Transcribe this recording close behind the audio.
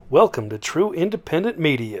Welcome to True Independent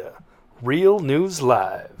Media, Real News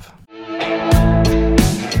Live.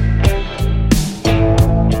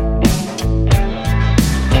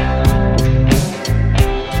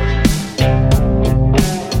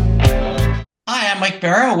 Hi, I'm Mike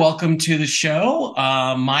Bara. Welcome to the show.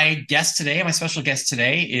 My special guest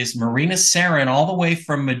today is Marina Seren, all the way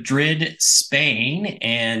from Madrid, Spain.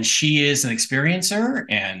 And she is an experiencer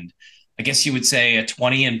and I guess you would say a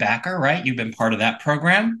 20 and backer, right? You've been part of that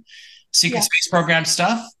program, Secret Space program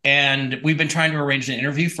stuff. And we've been trying to arrange an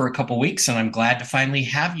interview for a couple weeks, and I'm glad to finally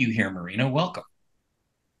have you here, Marina. Welcome.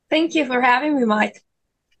 Thank you for having me, Mike.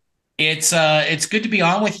 It's good to be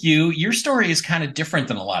on with you. Your story is kind of different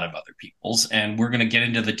than a lot of other people's, and we're going to get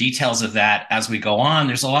into the details of that as we go on.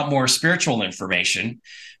 There's a lot more spiritual information,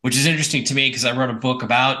 which is interesting to me because I wrote a book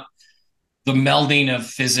about the melding of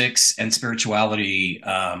physics and spirituality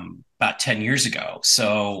about 10 years ago.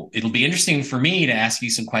 So it'll be interesting for me to ask you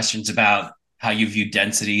some questions about how you view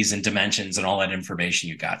densities and dimensions and all that information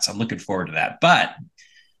you got. So I'm looking forward to that. But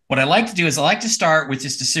what I like to do is I like to start with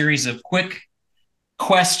just a series of quick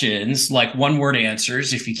questions, like one word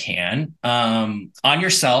answers, if you can, on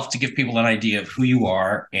yourself to give people an idea of who you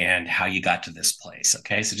are and how you got to this place.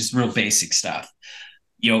 Okay. So just real basic stuff.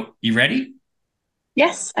 You ready?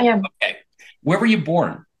 Yes, I am. Okay. Where were you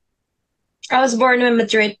born? I was born in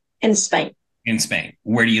Madrid, in Spain. In Spain.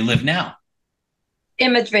 Where do you live now?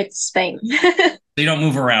 In Madrid, Spain. So you don't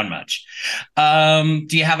move around much.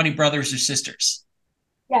 Do you have any brothers or sisters?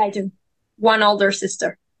 Yeah, I do. One older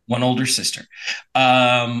sister. One older sister.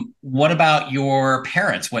 What about your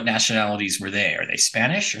parents? What nationalities were they? Are they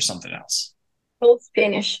Spanish or something else? Both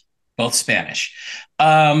Spanish. Both Spanish.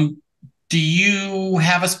 Do you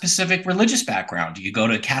have a specific religious background? Do you go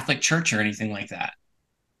to a Catholic church or anything like that?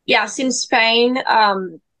 Yes, in Spain,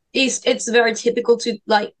 it's very typical to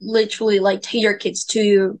literally take your kids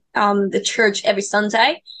to the church every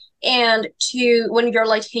Sunday, and to when you're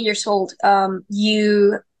like 10 years old,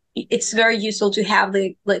 it's very useful to have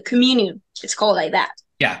the communion. It's called like that.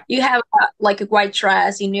 Yeah. You have like a white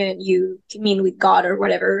dress, and you commune with God or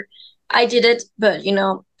whatever. I did it, but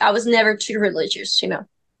I was never too religious.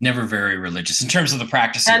 Never very religious in terms of the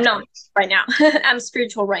practice. I'm not right now. I'm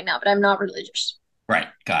spiritual right now, but I'm not religious. Right.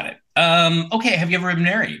 Got it. Okay. Have you ever been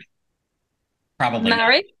married? Probably not.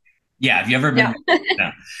 Married? Yeah. Have you ever been? No.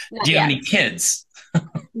 No. Not Do you have yet. any kids?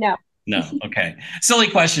 No. No. Okay. Silly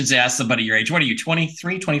questions to ask somebody your age. What are you,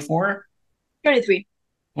 23, 24? 23.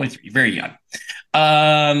 23. Very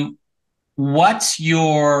young. What's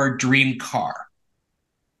your dream car?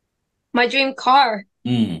 My dream car.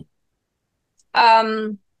 Mm,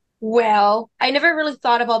 Well, I never really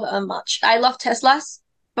thought about it much. I love Teslas,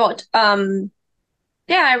 but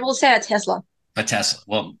yeah, I will say a Tesla. a Tesla.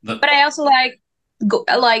 Well, But I also like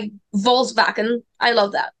Volkswagen. I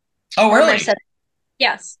love that. oh, Or really? Mercedes.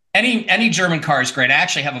 Yes. Any German car is great. I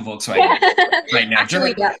actually have a Volkswagen right now.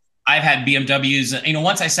 Actually, yeah. I've had BMWs.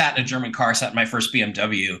 Once I sat in a German car, sat in my first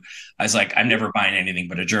BMW, I was like, I'm never buying anything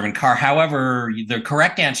but a German car. However, the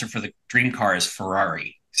correct answer for the dream car is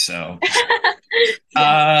Ferrari. So,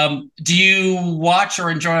 Yes. do you watch or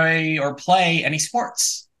enjoy or play any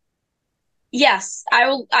sports? Yes,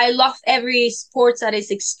 I love every sports that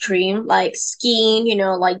is extreme, like skiing,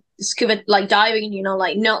 like scuba, like diving,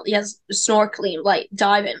 like not yes, snorkeling, like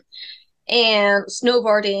diving, and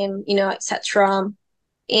snowboarding, etc.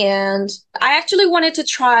 And I actually wanted to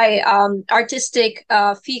try artistic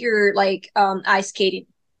figure like ice skating.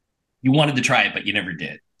 You wanted to try it, but you never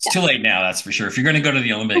did. It's too Yes. late now, that's for sure. If you're going to go to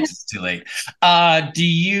the Olympics, it's too late. Do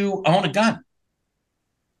you own a gun?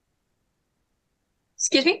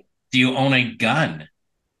 Excuse me? Do you own a gun?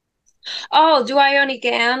 Oh, do I own a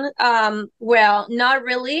gun? Well, not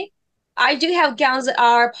really. I do have guns that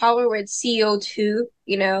are powered with CO2,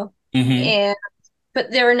 Hmm. and but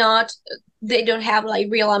they don't have like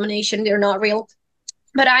real ammunition. They're not real.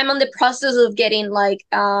 But I'm on the process of getting like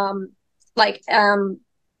how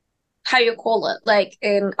you call it, like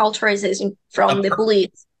an authorization A, from the per-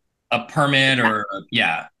 police. a permit or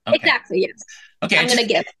yeah. Okay. Exactly, yes. Okay. I'm It's gonna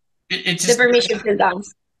just, get it's the just, permission for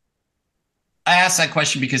guns. I asked that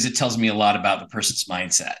question because it tells me a lot about the person's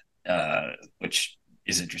mindset, which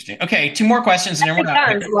is interesting. Okay. Two more questions and then we're The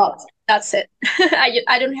done. guns, well, that's it.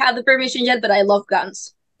 I don't have the permission yet, but I love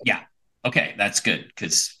guns. Yeah. Okay. That's good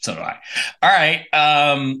because so do I. All right.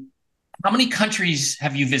 How many countries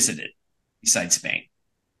have you visited besides Spain?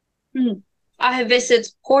 Hmm. I have visited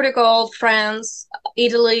Portugal, France,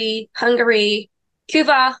 Italy, Hungary,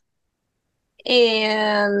 Cuba,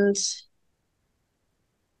 and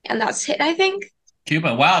that's it, I think.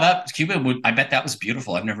 Cuba. Wow, that Cuba would I bet that was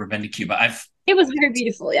beautiful. I've never been to Cuba. I've It was very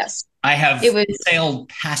beautiful. Yes, I have it was. sailed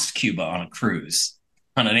past Cuba on a cruise,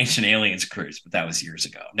 on an Ancient Aliens cruise, but that was years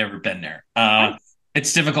ago. Never been there.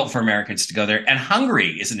 It's difficult for Americans to go there. And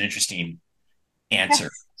Hungary is an interesting answer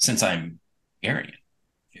Yes. since I'm Aryan,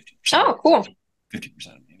 50%. Oh, cool.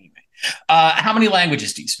 50% of me anyway. How many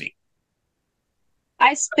languages do you speak?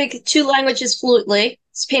 I speak two languages fluently,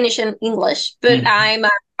 Spanish and English, but Mhm.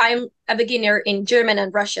 I'm a beginner in German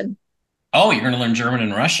and Russian. Oh, you're going to learn German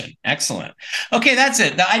and Russian. Excellent. Okay, that's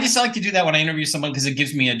it. I just like to do that when I interview someone because it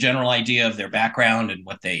gives me a general idea of their background and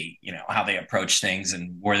what they, how they approach things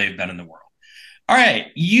and where they've been in the world. All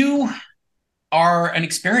right, you are an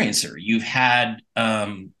experiencer. You've had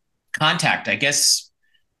contact, I guess,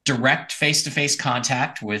 direct face-to-face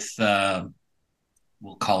contact with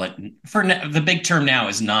we'll call it, the big term now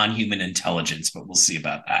is non-human intelligence, but we'll see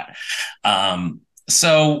about that.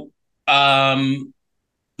 So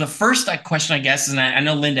the first question, I guess, and I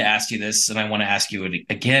know Linda asked you this, and I want to ask you it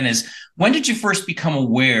again, is when did you first become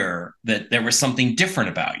aware that there was something different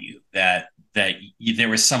about you, that there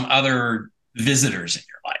was some other visitors in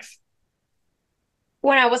your life?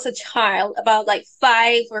 When I was a child, about like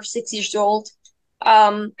 5 or 6 years old.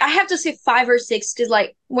 I have to say 5 or 6 because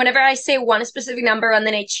like whenever I say one specific number and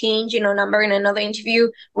then I change, number in another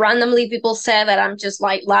interview, randomly people say that I'm just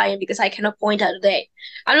like lying because I cannot point out a date.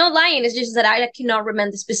 I'm not lying, it's just that I cannot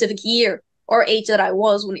remember the specific year or age that I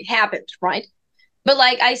was when it happened, right? But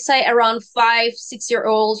like I say around 5, 6 year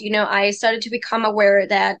old, I started to become aware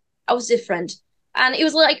that I was different. And it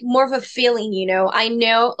was like more of a feeling, I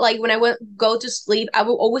know like when I would go to sleep, I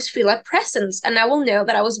will always feel a presence and I will know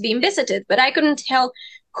that I was being visited, but I couldn't tell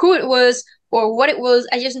who it was or what it was.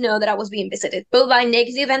 I just know that I was being visited, both by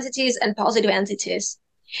negative entities and positive entities.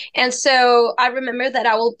 And so I remember that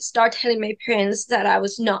I will start telling my parents that I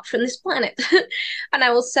was not from this planet. And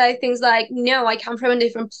I will say things like, no, I come from a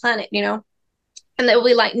different planet. And they will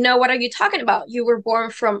be like, no, what are you talking about? You were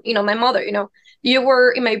born from, my mother, you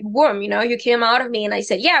were in my womb, you came out of me. And I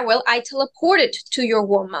said, yeah, well, I teleported to your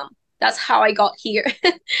womb, mom. That's how I got here.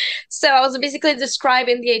 So I was basically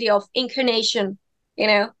describing the idea of incarnation, you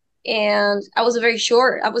know, and I was very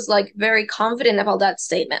sure. I was like very confident about that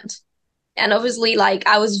statement. And obviously, like,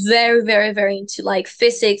 I was very, very, very into like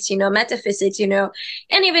physics, metaphysics, and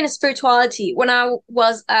even spirituality. When I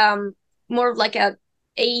was more of like a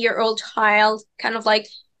 8 year old child, kind of like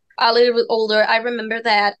a little bit older, I remember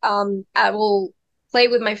that I will play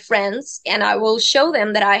with my friends and I will show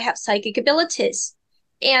them that I have psychic abilities.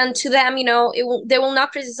 And to them, they will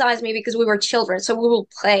not criticize me because we were children. So we will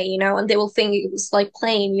play, and they will think it was like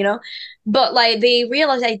playing, but like they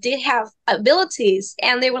realized I did have abilities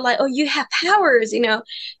and they were like, oh, you have powers, and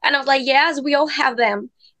I was like, yes, we all have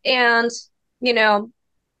them. And, you know,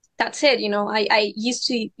 that's it. I used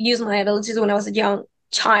to use my abilities when I was a young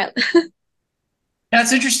child.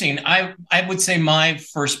 That's interesting. I would say my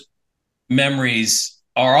first memories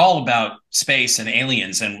are all about space and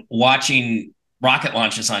aliens and watching rocket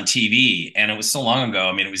launches on TV. And it was so long ago.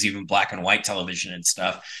 I mean, it was even black and white television and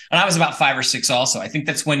stuff. And I was about 5 or 6 also. I think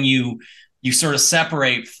that's when you sort of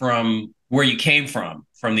separate from where you came from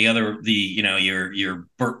the other, your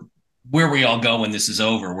where we all go when this is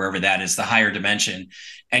over, wherever that is, the higher dimension,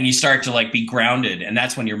 and you start to like be grounded, and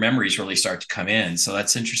that's when your memories really start to come in. So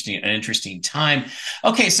that's interesting, an interesting time.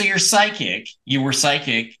 Okay, so you're psychic. You were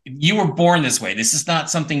psychic. You were born this way. This is not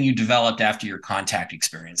something you developed after your contact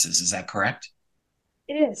experiences. Is that correct?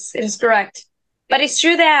 It is correct. But it's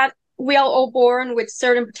true that we are all born with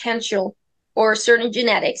certain potential or certain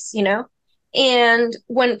genetics, And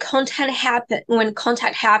when contact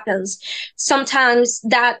happens, sometimes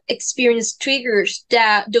that experience triggers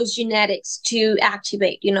those genetics to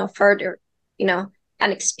activate, further, and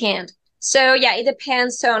expand. So yeah, it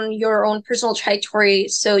depends on your own personal trajectory.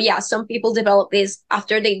 So yeah, some people develop this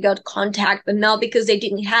after they got contact, but not because they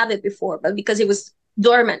didn't have it before, but because it was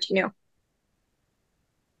dormant.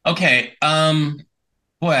 Okay.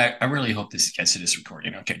 Boy, I really hope this gets to this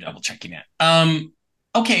recording. Okay, double checking it.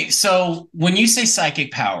 Okay, so when you say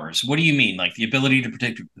psychic powers, what do you mean? Like the ability to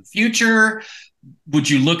predict the future? Would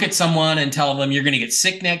you look at someone and tell them you're going to get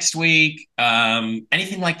sick next week?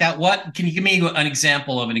 Anything like that? What can you give me an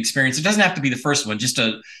example of an experience? It doesn't have to be the first one, just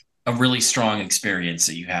a really strong experience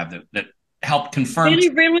that you have that helped confirm. Really,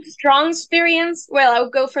 really strong experience. Well, I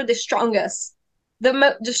would go for the strongest.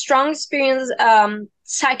 The strong experience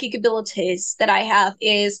psychic abilities that I have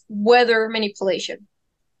is weather manipulation.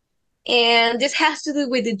 And this has to do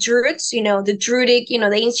with the Druids, the Druidic,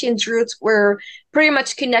 the ancient Druids were pretty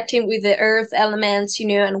much connecting with the earth elements,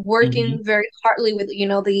 and working Mhm. very hardly with,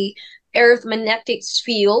 earth magnetic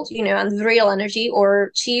field, and real energy,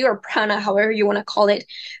 or chi or prana, however you want to call it,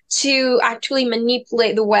 to actually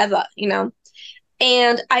manipulate the weather,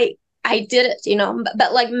 and I did it,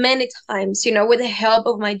 but like many times, with the help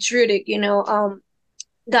of my druidic,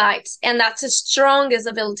 guides, and that's the strongest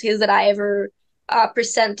abilities that I ever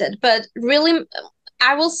presented. But really,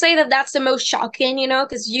 I will say that that's the most shocking,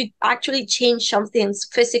 because you actually change something's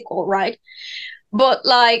physical, right? But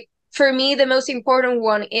like for me, the most important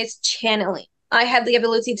one is channeling. I have the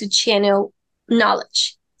ability to channel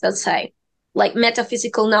knowledge, let's say, like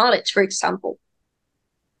metaphysical knowledge, for example.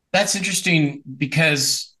 That's interesting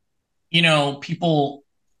because, people,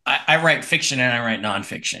 I write fiction and I write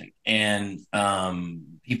nonfiction. And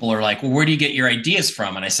people are like, well, where do you get your ideas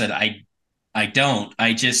from? And I said, I don't.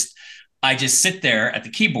 I just sit there at the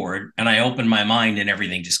keyboard and I open my mind and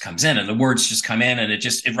everything just comes in and the words just come in and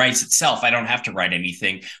it writes itself. I don't have to write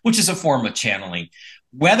anything, which is a form of channeling.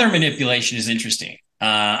 Weather manipulation is interesting.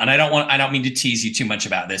 And I don't mean to tease you too much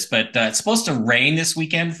about this, but it's supposed to rain this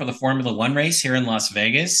weekend for the Formula One race here in Las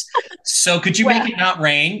Vegas. So could you Well, make it not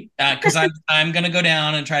rain? Because I'm going to go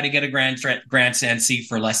down and try to get a grandstand seat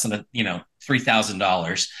for less than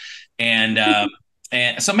 $3,000,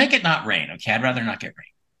 and so make it not rain. Okay, I'd rather not get rain.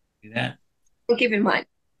 Do that. I'll keep in mind.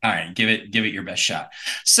 All right, give it your best shot.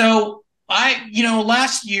 So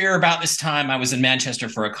last year about this time, I was in Manchester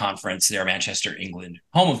for a conference there, Manchester, England,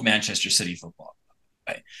 home of Manchester City football.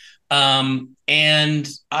 Right? And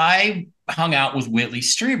I hung out with Whitley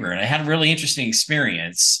Strieber, and I had a really interesting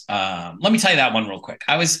experience. Let me tell you that one real quick.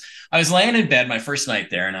 I was laying in bed my first night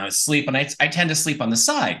there, and I was asleep, and I tend to sleep on my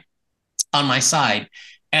side,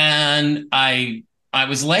 and I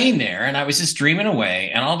was laying there, and I was just dreaming away,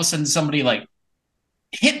 and all of a sudden somebody like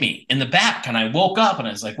hit me in the back, and I woke up, and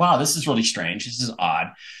I was like, wow, this is really strange. This is odd.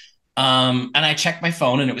 And I checked my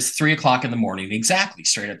phone and it was 3 o'clock in the morning, exactly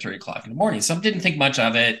straight at 3 o'clock in the morning. So I didn't think much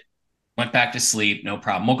of it. Went back to sleep, no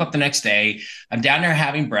problem. Woke up the next day. I'm down there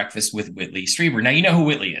having breakfast with Whitley Strieber. Now, you know who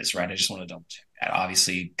Whitley is, right? I just want to double check that.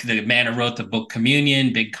 Obviously, the man who wrote the book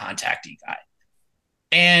Communion, big contactee guy.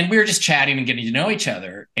 And we were just chatting and getting to know each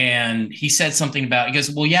other. And he said something about, he goes,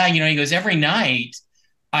 well, yeah, he goes, every night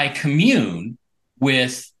I commune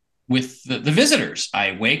with the visitors.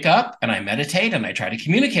 I wake up and I meditate and I try to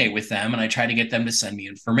communicate with them and I try to get them to send me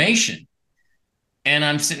information. And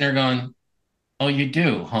I'm sitting there going, oh, you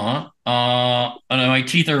do, huh? And my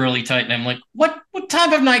teeth are really tight. And I'm like, what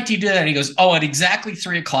time of night do you do that? And he goes, oh, at exactly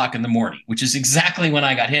 3 o'clock in the morning, which is exactly when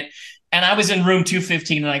I got hit. And I was in room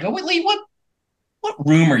 215 and I go, Whitley, what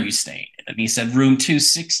room are you staying in? And he said, room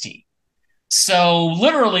 216. So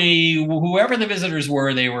literally, whoever the visitors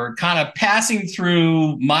were, they were kind of passing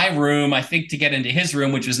through my room, I think, to get into his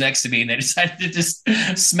room, which was next to me, and they decided to just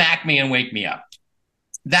smack me and wake me up.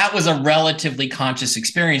 That was a relatively conscious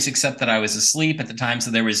experience, except that I was asleep at the time,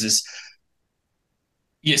 so there was this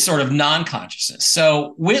sort of non-consciousness.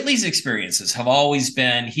 So Whitley's experiences have always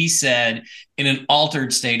been, he said, in an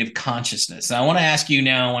altered state of consciousness. Now, I want to ask you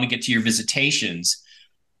now, I want to get to your visitations.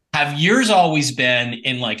 Have yours always been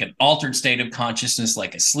in like an altered state of consciousness,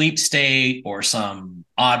 like a sleep state or some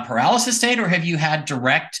odd paralysis state, or have you had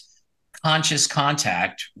direct conscious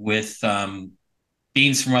contact with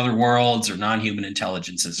beings from other worlds or non-human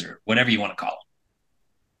intelligences or whatever you want to call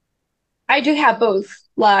I do have both.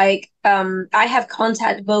 Like, I have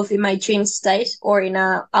contact both in my dream state or in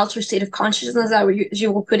a altered state of consciousness, as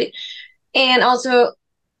you will put it, and also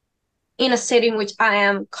in a state in which I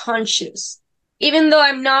am conscious. Even though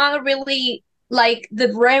I'm not really like the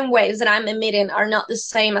brain waves that I'm emitting are not the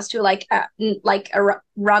same as to like a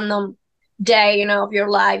random day, of your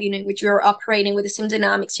life, in which you're operating with the same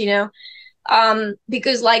dynamics,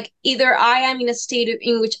 because like either I am in a state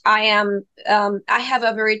in which I have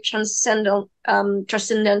a very transcendental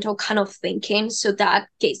kind of thinking, so that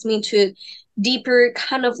gets me to deeper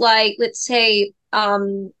kind of like, let's say,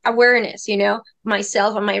 awareness,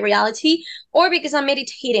 myself and my reality, or because I'm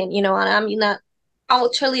meditating, and I'm in a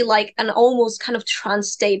actually like an almost kind of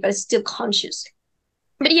trance state, but still conscious.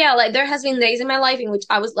 But yeah, like there has been days in my life in which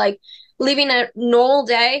I was like living a normal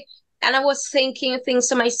day and I was thinking things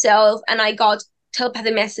to myself and I got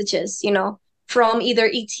telepathic messages, from either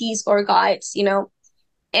ETs or guides,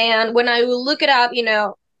 And when I will look it up,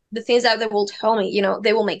 the things that they will tell me,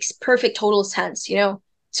 they will make perfect total sense, to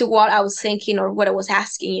what I was thinking or what I was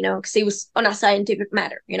asking, because it was on a scientific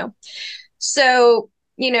matter, So,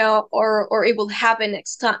 or it will happen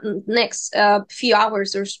next few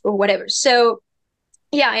hours or whatever. So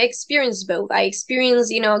yeah, I experience both. I experience,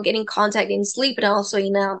 getting contact in sleep and also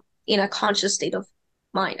in a conscious state of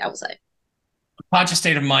mind, I would say. conscious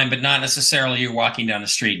state of mind, but not necessarily you're walking down the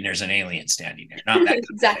street and there's an alien standing there. Not that kind of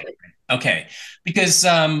thing. Exactly. Okay, because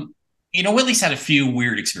Whitley's had a few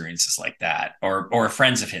weird experiences like that, or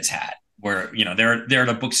friends of his had, where they're at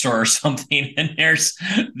a bookstore or something, and there's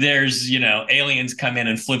aliens come in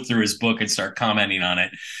and flip through his book and start commenting on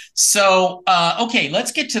it. So okay,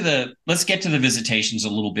 let's get to the visitations a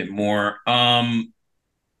little bit more.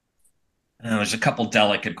 There's a couple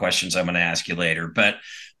delicate questions I'm going to ask you later, but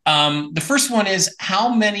the first one is,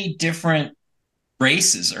 how many different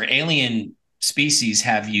races or alien species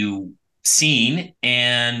have you seen,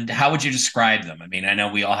 and how would you describe them? I mean, I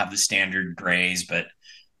know we all have the standard grays, but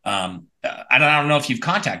I don't know if you've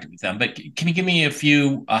contacted with them, but can you give me a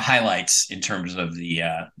few highlights in terms of the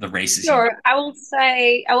races? Sure. I will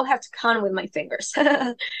say I will have to count with my fingers.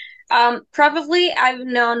 Probably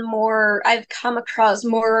I've come across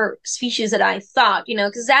more species than I thought,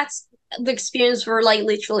 because that's the experience for like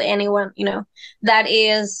literally anyone, that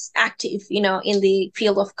is active, in the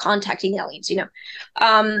field of contacting aliens.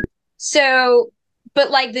 Um, so, but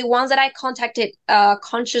like the ones that I contacted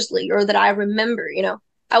consciously or that I remember,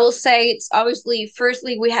 I will say it's obviously,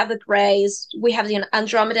 firstly, we have the Greys, we have the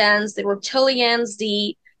Andromedans, the Reptilians,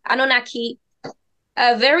 the Anunnaki,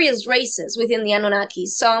 various races within the Anunnaki.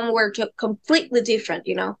 Some were completely different,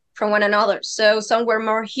 from one another. So some were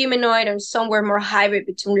more humanoid and some were more hybrid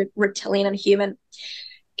between reptilian and human.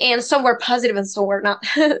 And some were positive and some were not.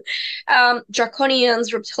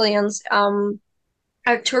 Draconians, reptilians,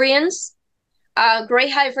 Arcturians, gray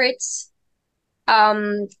hybrids,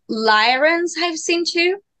 Lyrans I've seen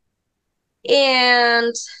too,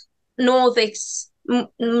 and Nordics,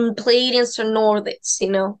 Pleiadians or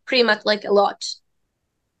Nordics, pretty much like a lot.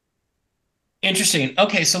 Interesting.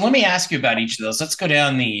 Okay, so let me ask you about each of those. Let's go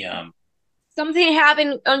down the. Something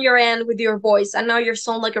happened on your end with your voice, and now you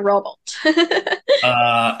sound like a robot.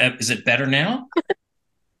 Is it better now?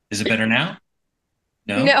 Is it better now?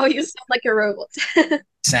 No? No, you sound like a robot.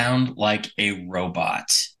 Sound like a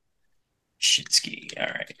robot. Shitsky. All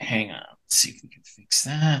right, hang on. Let's see if we can fix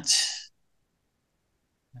that.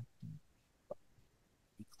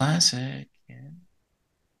 Classic. Yeah.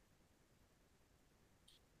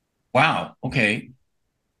 Wow. Okay.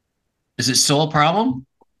 Is it still a problem?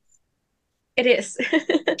 It is.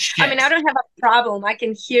 Shit. I mean, I don't have a problem. I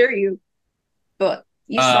can hear you, but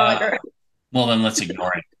you sound like a. Well, then let's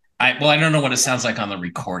ignore it. I don't know what it sounds like on the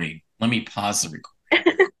recording. Let me pause the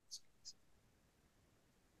recording.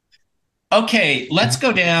 Okay, let's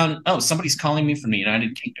go down. Oh, somebody's calling me from the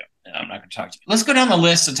United Kingdom. I'm not going to talk to you. Let's go down the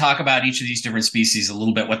list and talk about each of these different species a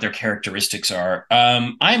little bit, what their characteristics are.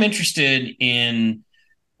 I'm interested in,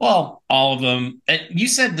 well, all of them. You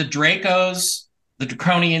said the Dracos, the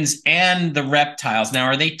Draconians, and the reptiles. Now,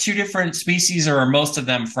 are they two different species, or are most of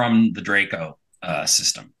them from the Draco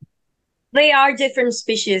system? They are different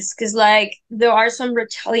species because, like, there are some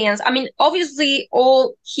reptilians. I mean, obviously,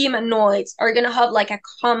 all humanoids are gonna have like a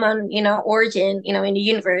common, origin, in the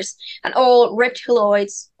universe, and all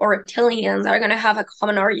reptiloids or reptilians are gonna have a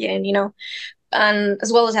common origin, and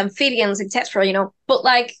as well as amphibians, etc. But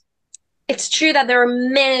like, it's true that there are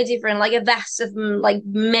many different, like a vast of like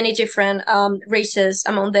many different races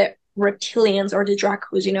among the reptilians or the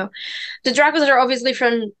Dracos. The Dracos are obviously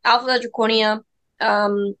from Alpha Draconia.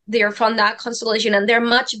 They are from that constellation, and they're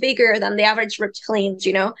much bigger than the average reptilians.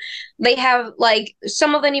 They have like,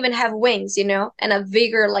 some of them even have wings, and a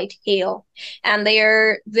bigger like tail, and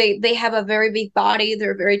they have a very big body.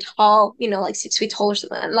 They're very tall, like 6 feet tall or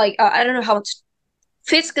something. Like I don't know how much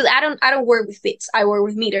fits, because I don't work with fits. I work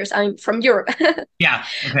with meters. I'm from Europe. Yeah.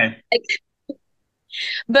 Okay.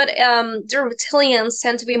 But the reptilians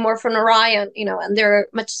tend to be more from Orion, and they're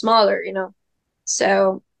much smaller,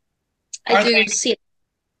 So I do see it.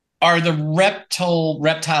 Are the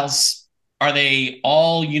reptiles, are they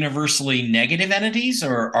all universally negative entities,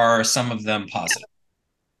 or are some of them positive?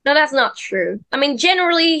 No, that's not true. I mean,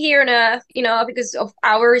 generally here on Earth, because of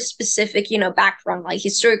our specific, background, like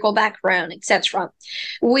historical background, etc.,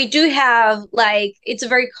 we do have, like, it's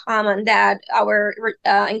very common that our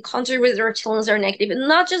encounter with the reptilians are negative, and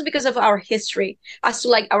not just because of our history, as to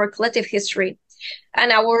like our collective history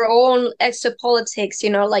and our own exopolitics,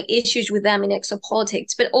 like issues with them in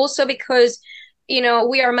exopolitics, but also because,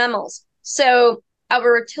 we are mammals. So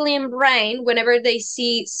our reptilian brain, whenever they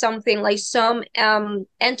see something like some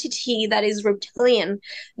entity that is reptilian,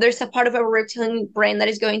 there's a part of our reptilian brain that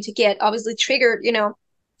is going to get obviously triggered,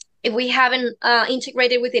 if we haven't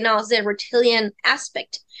integrated within us the reptilian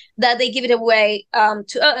aspect, that they give it away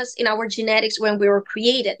to us in our genetics when we were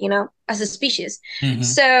created, as a species. Mm-hmm.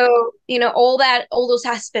 So, all those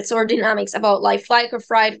aspects or dynamics about like fight or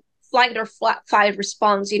flight or fight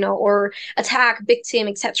response, or attack, victim,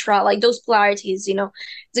 etc. Like those polarities,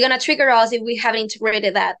 it's gonna trigger us if we haven't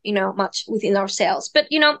integrated that, much within ourselves. But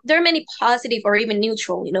there are many positive or even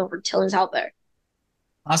neutral, reptilians out there.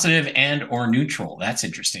 Positive and or neutral. That's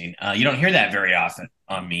interesting. You don't hear that very often.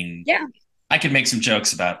 I mean, Yeah. I could make some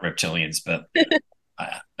jokes about reptilians, but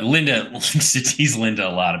Linda likes to tease Linda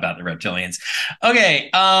a lot about the reptilians. Okay.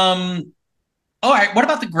 All right. What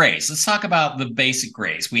about the grays? Let's talk about the basic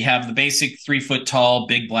grays. We have the basic 3 foot tall,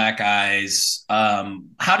 big black eyes.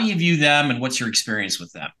 How do you view them, and what's your experience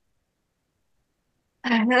with them?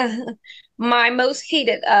 My most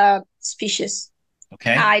hated species.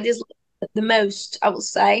 Okay. I dislike the most, I will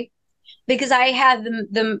say, because I had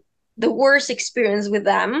the worst experience with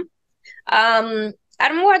them. I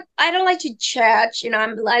don't like to judge,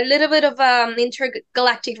 I'm a little bit of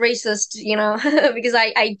intergalactic racist, because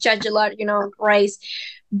I judge a lot, race.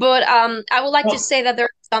 But I would like to say that there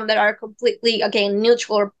are some that are completely, again,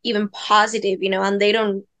 neutral or even positive, and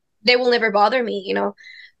they will never bother me,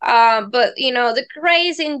 but the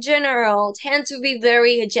craze in general tend to be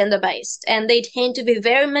very agenda based, and they tend to be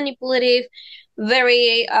very manipulative,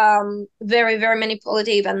 very, very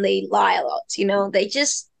manipulative, and they lie a lot.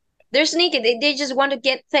 They're sneaky. They just want to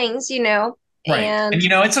get things, Right. And and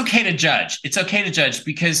it's okay to judge. It's okay to judge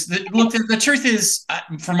because look, the truth is,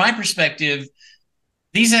 from my perspective,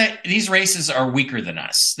 these races are weaker than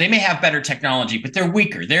us. They may have better technology, but they're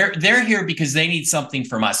weaker. They're here because they need something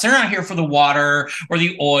from us. They're not here for the water or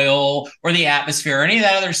the oil or the atmosphere or any of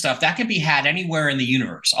that other stuff. That can be had anywhere in the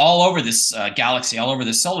universe, all over this galaxy, all over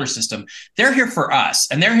the solar system. They're here for us,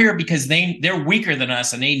 and they're here because they're weaker than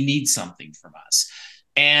us and they need something from us.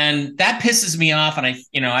 And that pisses me off. And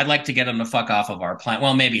I'd like to get them to fuck off of our planet.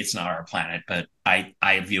 Well, maybe it's not our planet, but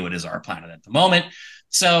I view it as our planet at the moment.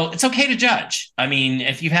 So it's okay to judge. I mean,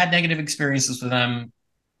 if you've had negative experiences with them,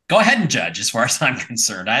 go ahead and judge as far as I'm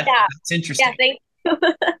concerned. yeah, It's yeah. interesting.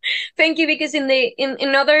 Thank you, because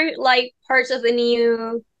in other like parts of the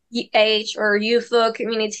new age or UFO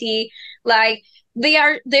community, like they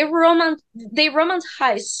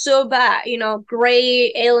romanticize so bad,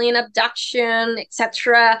 gray alien abduction,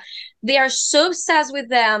 etc. They are so obsessed with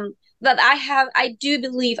them that I do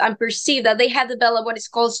believe and perceive that they have developed what is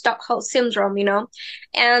called Stockholm syndrome,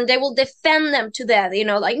 and they will defend them to death,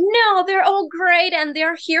 like, no, they're all great and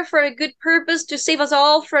they're here for a good purpose to save us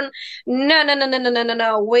all from. No, no, no, no, no, no, no,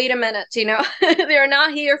 no. Wait a minute, they're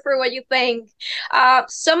not here for what you think.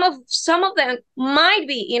 Some of them might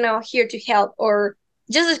be, here to help or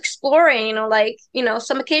just exploring, like,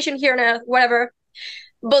 some occasion here and there, whatever.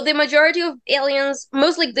 But the majority of aliens,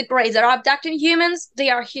 mostly the greys that are abducting humans,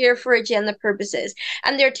 they are here for agenda purposes.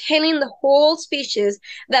 And they're telling the whole species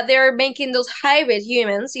that they're making those hybrid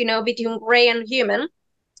humans, between gray and human,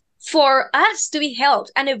 for us to be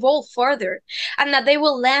helped and evolve further, and that they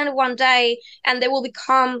will land one day and they will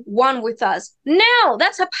become one with us. No,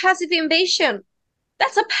 that's a passive invasion.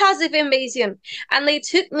 That's a passive invasion. And they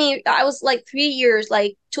took me, I was like 3 years,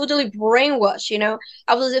 like totally brainwashed,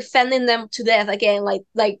 I was defending them to death again,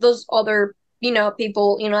 like those other,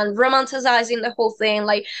 people, and romanticizing the whole thing.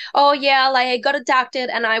 Like, oh yeah, like I got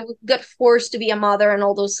adopted and I got forced to be a mother and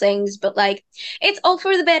all those things. But like, it's all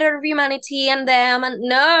for the better of humanity and them. And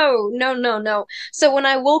no, no, no, no. So when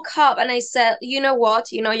I woke up and I said, you know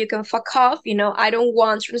what, you can fuck off, I don't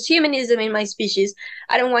want transhumanism in my species.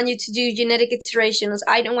 I don't want you to do genetic iterations.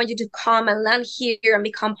 I don't want you to come and land here and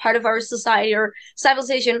become part of our society or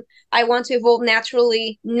civilization. I want to evolve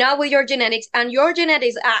naturally, not with your genetics. And your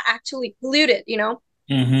genetics are actually polluted,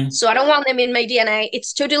 Mm-hmm. So I don't want them in my DNA.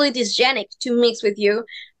 It's totally dysgenic to mix with you.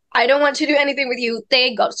 I don't want to do anything with you.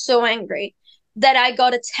 They got so angry that I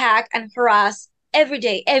got attacked and harassed every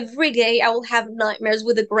day. Every day I will have nightmares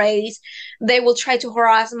with the Greys. They will try to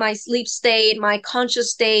harass my sleep state, my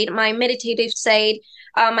conscious state, my meditative state,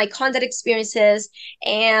 my contact experiences,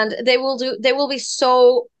 and they will be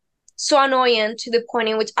so annoying to the point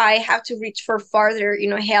in which I have to reach for further,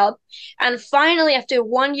 help. And finally, after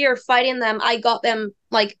 1 year fighting them, I got them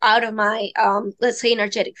like out of my let's say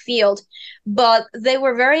energetic field. But they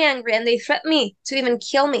were very angry and they threatened me to even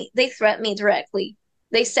kill me. They threatened me directly.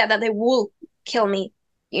 They said that they will kill me,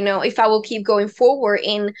 if I will keep going forward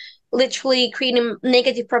in literally creating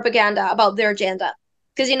negative propaganda about their agenda.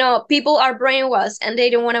 Because people are brainwashed and they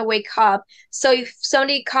don't want to wake up. So if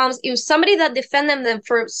somebody that defended them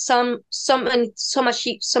for so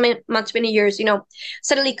much many years,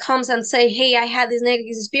 suddenly comes and say, hey, I had this negative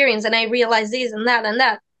experience and I realized this and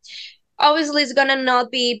that, obviously it's gonna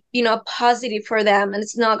not be positive for them, and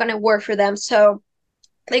it's not gonna work for them. So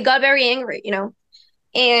they got very angry,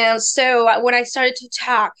 and so when I started to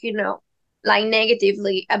talk, like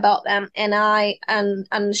negatively about them, and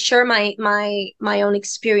and share my own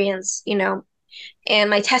experience, and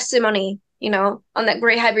my testimony, on that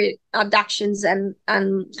great hybrid abductions and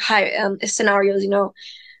high scenarios,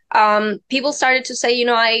 people started to say,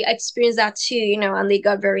 I experienced that too, and they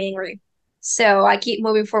got very angry. So I keep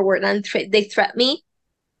moving forward, and they threat me,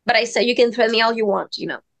 but I say, you can threaten me all you want,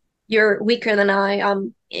 you're weaker than I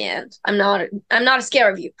am, and I'm not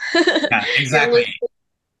scared of you. Yeah, You're exactly. losing.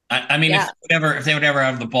 I mean, Yeah. if they would ever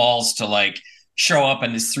have the balls to like show up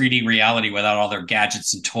in this 3D reality without all their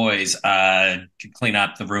gadgets and toys, could clean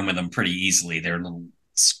up the room with them pretty easily. They're little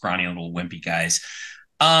scrawny little wimpy guys.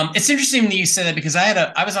 It's interesting that you say that because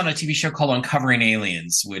I was on a TV show called Uncovering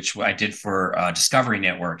Aliens, which I did for Discovery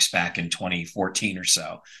Networks back in 2014 or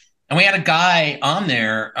so. And we had a guy on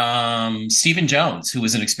there, Stephen Jones, who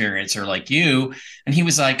was an experiencer like you, and he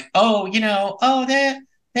was like, "Oh, they're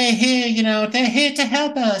here, they're here to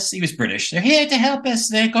help us." He was British. "They're here to help us.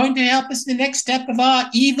 They're going to help us in the next step of our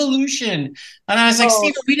evolution." And I was like, Oh,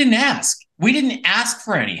 "Stephen, we didn't ask. We didn't ask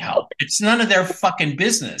for any help. It's none of their fucking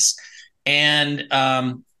business." And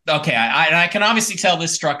okay, I can obviously tell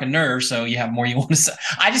this struck a nerve. So you have more you want to say?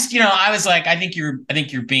 I just, I was like, I think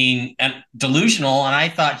you're being delusional, and I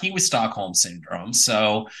thought he was Stockholm syndrome.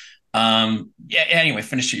 So, yeah. Anyway,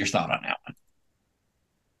 finish your thought on that one.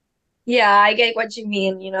 yeah, I get what you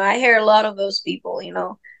mean. I hear a lot of those people,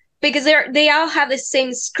 because they all have the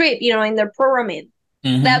same script, in their programming,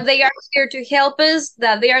 Mm-hmm. that they are here to help us,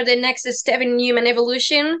 that they are the next step in human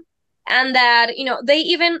evolution, and that, they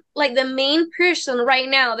even like the main person right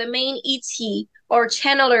now, the main ET or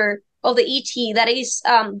channeler of the ET, that is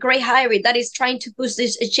gray hybrid, that is trying to push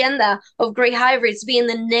this agenda of gray hybrids being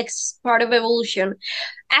the next part of evolution.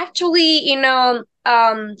 Actually,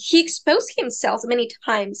 he exposed himself many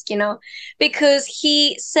times, because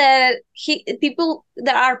he said people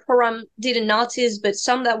that are programmed didn't notice, but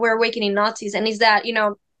some that were awakening noticed, and is that,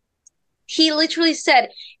 he literally said,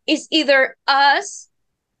 it's either us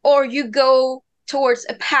or you go towards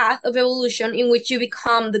a path of evolution in which you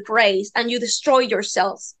become the grays and you destroy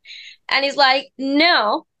yourselves. And it's like,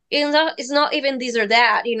 no, it's not even this or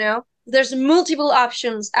that, There's multiple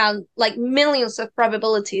options and like millions of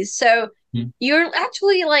probabilities. So you're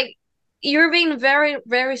actually like, you're being very,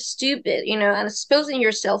 very stupid, and exposing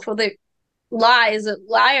yourself for the lies,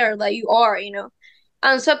 liar that you are,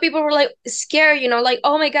 And some people were like scared, like,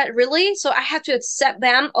 oh my God, really? So I have to accept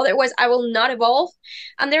them, otherwise I will not evolve.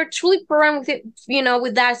 And they're truly programmed with it,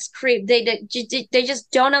 with that script. They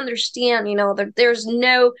just don't understand, that there's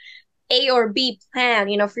no A or B plan,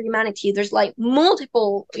 for humanity. There's like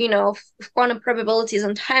multiple, quantum probabilities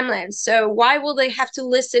and timelines. So why will they have to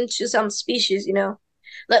listen to some species,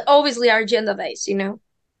 that obviously are agenda based,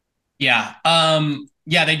 Yeah.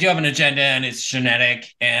 Yeah, they do have an agenda and it's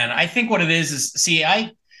genetic. And I think what it is see,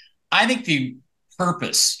 I think the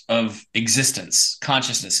purpose of existence,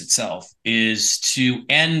 consciousness itself, is to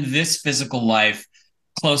end this physical life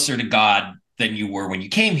closer to God than you were when you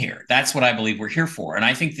came here. That's what I believe we're here for. And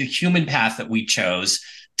I think the human path that we chose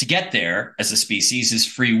to get there as a species is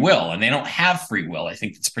free will. And they don't have free will. I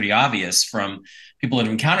think it's pretty obvious from people that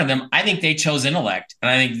have encountered them. I think they chose intellect. And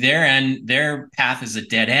I think their path is a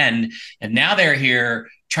dead end. And now they're here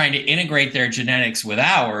trying to integrate their genetics with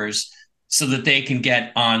ours so that they can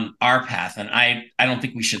get on our path. And I don't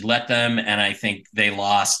think we should let them. And I think they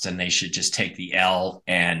lost and they should just take the L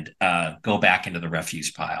and go back into the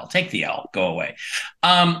refuse pile. Take the L, go away.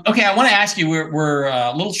 Okay, I want to ask you, we're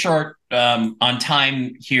a little short on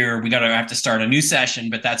time here. We have to start a new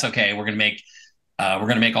session, but that's okay. We're gonna make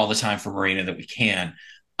all the time for Marina that we can.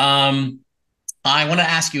 I want to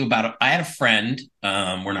ask you about. I had a friend.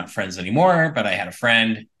 We're not friends anymore, but I had a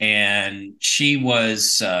friend, and she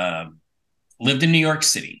was lived in New York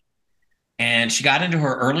City, and she got into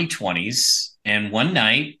her early 20s. And one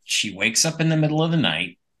night, she wakes up in the middle of the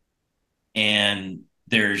night, and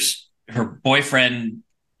there's her boyfriend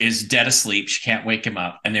is dead asleep. She can't wake him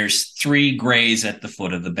up, and there's three grays at the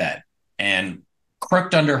foot of the bed, and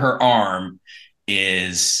crooked under her arm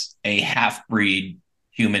is a half breed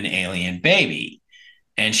human alien baby.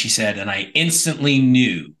 And she said, and I instantly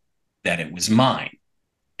knew that it was mine.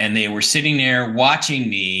 And they were sitting there watching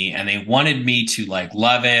me and they wanted me to like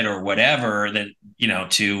love it or whatever, that,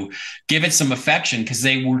 to give it some affection because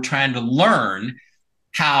they were trying to learn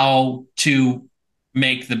how to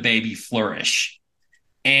make the baby flourish.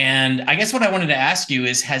 And I guess what I wanted to ask you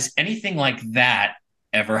is, has anything like that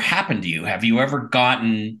ever happened to you? Have you ever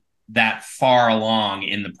gotten that far along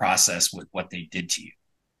in the process with what they did to you?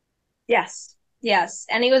 Yes. Yes,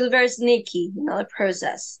 and it was very sneaky, the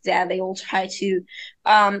process that they all try to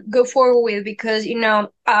go forward with because the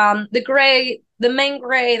main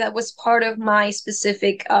gray that was part of my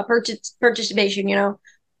specific participation,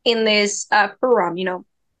 in this program,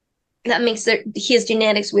 that makes his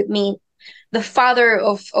genetics with me the father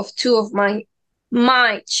of two of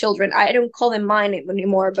my children. I don't call them mine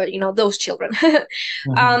anymore, but those children.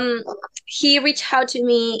 Mhm. um he reached out to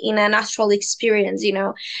me in an astral experience,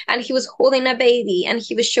 and he was holding a baby and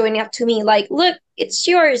he was showing up to me like, look, it's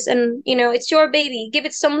yours, and it's your baby, give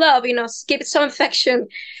it some love, give it some affection.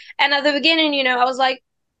 And at the beginning, I was like,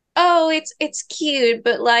 oh, it's cute,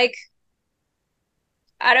 but like,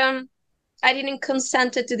 I don't I didn't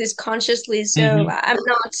consent to this consciously, so Mhm. I'm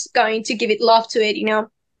not going to give it love to it,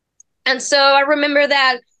 And so I remember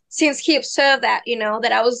that since he observed that,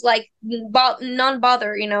 that I was like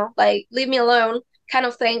non-bother, like leave me alone kind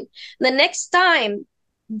of thing. The next time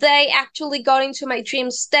they actually got into my dream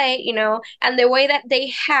state, and the way that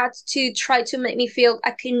they had to try to make me feel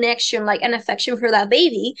a connection, like an affection for that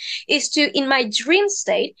baby, is to in my dream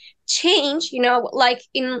state change, like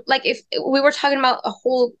if we were talking about a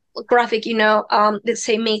whole graphic, let's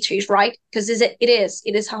say matrix, right? Because it is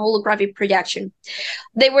a holographic projection.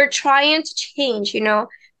 They were trying to change,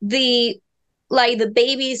 the the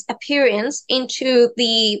baby's appearance into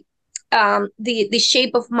the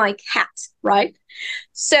shape of my cat, right?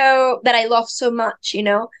 So that I love so much,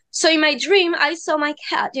 So in my dream, I saw my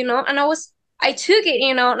cat, and I took it,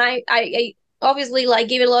 and I obviously like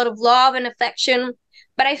gave it a lot of love and affection,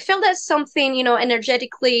 but I felt that something,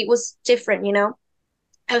 energetically was different,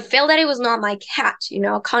 I felt that it was not my cat,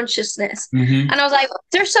 consciousness. Mhm. And I was like,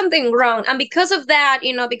 there's something wrong. And because of that,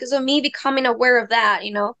 because of me becoming aware of that,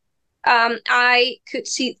 I could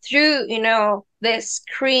see through, the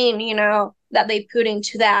screen, that they put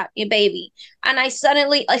into that baby. And it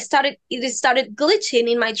started glitching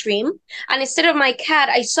in my dream. And instead of my cat,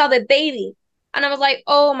 I saw the baby. And I was like,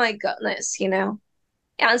 oh my goodness,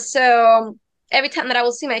 And so every time that I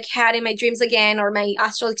will see my cat in my dreams again or my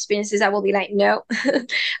astral experiences, I will be like, no,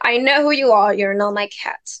 I know who you are. You're not my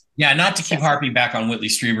cat. Yeah, not to So keep harping back on Whitley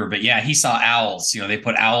Strieber, but yeah, he saw owls. They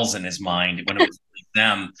put owls in his mind when it was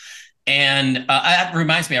them. And that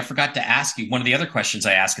reminds me, I forgot to ask you one of the other questions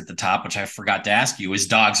I asked at the top, which I forgot to ask you, is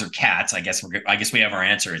dogs or cats? I guess we have our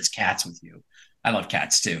answer. It's cats with you. I love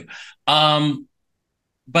cats too. Um,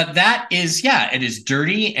 but that is, yeah, it is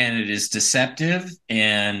dirty and it is deceptive.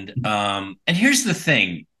 And here's the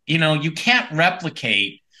thing, you can't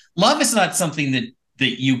replicate. Love is not something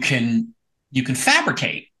that you can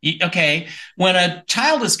fabricate. Okay, when a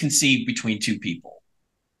child is conceived between two people,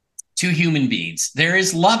 two human beings, there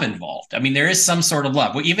is love involved. I mean, there is some sort of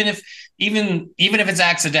love. Well, even if it's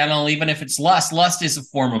accidental, even if it's lust is a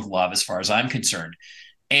form of love as far as I'm concerned.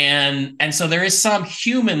 And so there is some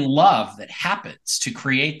human love that happens to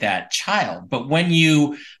create that child. But when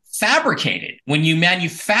you fabricate it, when you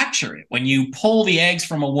manufacture it, when you pull the eggs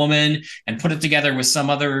from a woman and put it together with some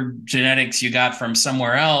other genetics you got from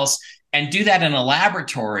somewhere else and do that in a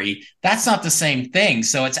laboratory, that's not the same thing.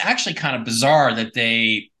 So it's actually kind of bizarre that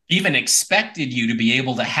they even expected you to be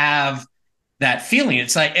able to have that feeling.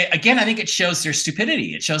 It's like, again, I think it shows their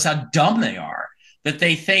stupidity. It shows how dumb they are, that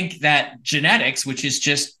they think that genetics, which is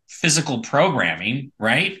just physical programming,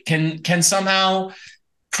 right, can somehow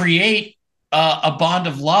create a bond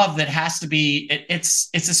of love that has to be. It's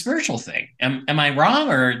a spiritual thing. Am I wrong,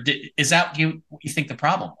 or is that you think the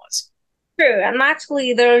problem was? true. And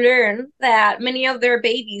actually, they learned that many of their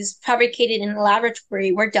babies fabricated in the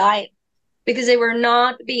laboratory were dying because they were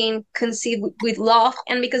not being conceived with love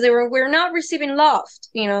and because they were not receiving love,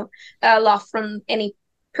 love from any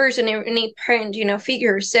person, any parent,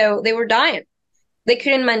 figure. So they were dying. They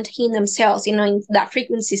couldn't maintain themselves, in that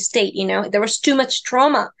frequency state, There was too much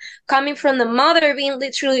trauma coming from the mother being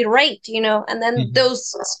literally raped, and then Mhm.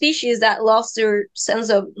 those species that lost their sense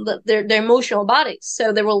of their emotional bodies,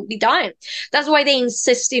 so they will be dying. That's why they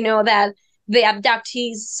insist, that the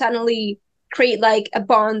abductees suddenly create like a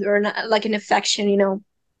bond or like an affection,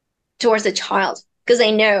 towards the child because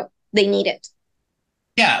they know they need it.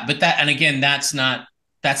 Yeah, but and again, that's not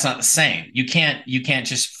the same. You can't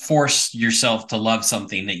just force yourself to love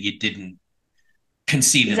something that you didn't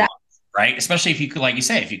conceive in love, Exactly. right? Especially if you could, like you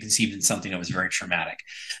say, if you conceived in something that was very traumatic.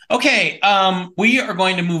 Okay, we are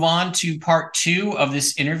going to move on to part two of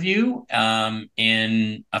this interview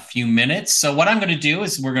in a few minutes. So what I'm going to do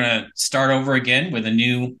is we're going to start over again with a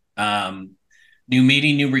new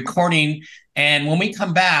meeting, new recording. And when we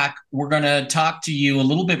come back, we're going to talk to you a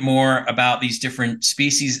little bit more about these different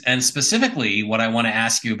species. And specifically, what I want to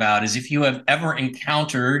ask you about is if you have ever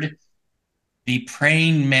encountered the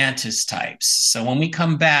praying mantis types. So when we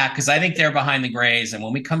come back, because I think they're behind the grays, and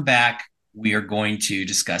when we come back, we are going to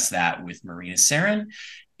discuss that with Marina Seren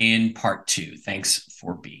in part 2. Thanks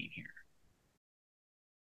for being here.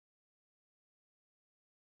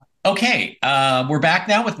 Okay, we're back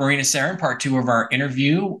now with Marina Seren, part 2 of our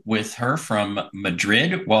interview with her from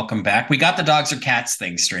Madrid. Welcome back. We got the dogs or cats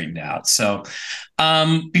thing straightened out. So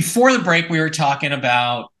before the break, we were talking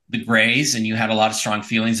about the Greys, and you had a lot of strong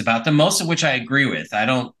feelings about them, most of which I agree with. I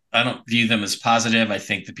don't view them as positive. I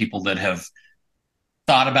think the people that have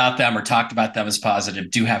thought about them or talked about them as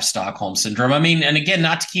positive do have Stockholm syndrome. I mean, and again,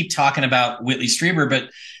 not to keep talking about Whitley Strieber,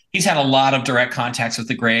 but he's had a lot of direct contacts with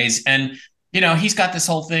the Greys, and he's got this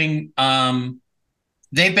whole thing.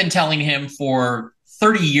 They've been telling him for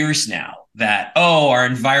 30 years now that, our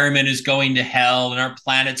environment is going to hell and our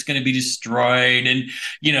planet's going to be destroyed, and,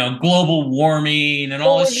 global warming and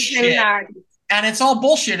all this shit. And it's all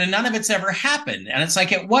bullshit, and none of it's ever happened. And it's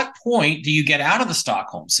like, at what point do you get out of the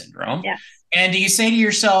Stockholm syndrome? Yeah. And do you say to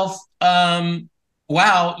yourself,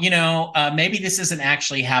 wow, maybe this isn't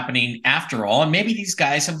actually happening after all, and maybe these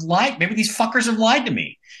guys have lied. Maybe these fuckers have lied to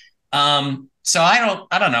me. So I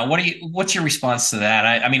don't know. What's your response to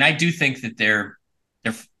that? I mean, I do think that they're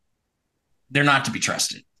not to be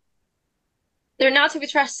trusted. They're not to be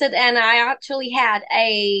trusted. And I actually had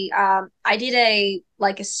I did a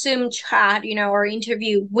Zoom chat, or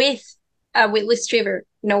interview with Whitley Strieber,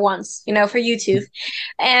 once, for YouTube.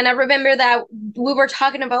 And I remember that we were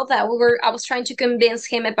talking about that. I was trying to convince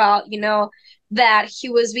him about, that he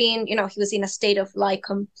was being, he was in a state of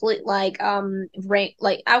complete rank,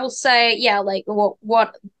 I will say, yeah,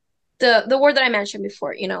 what the word that I mentioned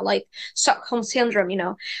before, Stockholm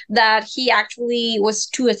syndrome, that he actually was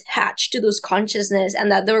too attached to those consciousness, and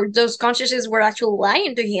that those consciousnesses were actually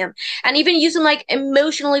lying to him, and even using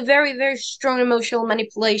emotionally, very, very strong emotional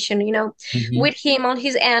manipulation, with him on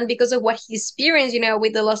his end, because of what he experienced,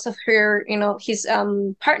 with the loss of her, his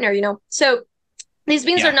partner, so these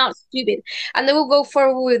beings are not stupid, and they will go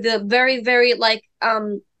forward with the very, very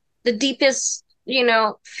the deepest,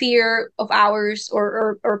 fear of ours,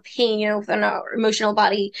 or pain, within our emotional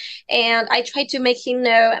body. And I tried to make him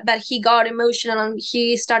know that he got emotional, and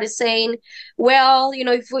he started saying, well,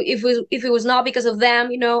 if it was not because of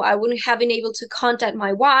them, I wouldn't have been able to contact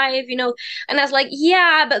my wife, and I was like,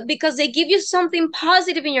 yeah, but because they give you something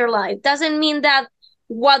positive in your life doesn't mean that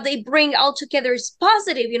what they bring altogether is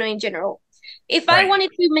positive, in general. If I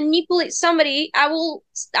wanted to manipulate somebody, I will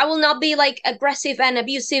not be aggressive and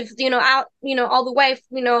abusive, out, all the way,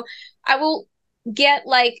 I will get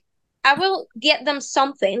I will get them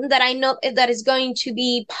something that I know that is going to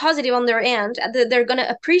be positive on their end, that they're going to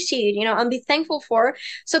appreciate, and be thankful for,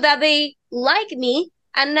 so that they like me.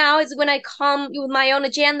 And now it's when I come with my own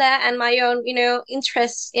agenda and my own,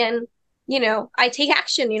 interests, and, I take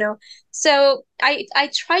action, So I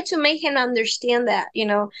try to make him understand that,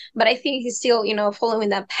 but I think he's still, following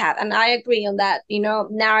that path. And I agree on that,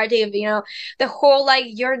 narrative, the whole,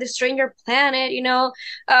 you're the stranger planet,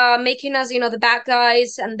 making us, the bad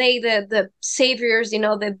guys, and they, the saviors,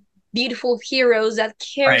 the beautiful heroes that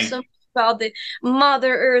care so much about the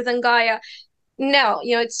Mother Earth and Gaia. No,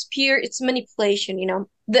 it's manipulation,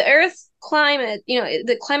 the Earth climate,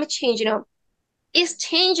 the climate change, is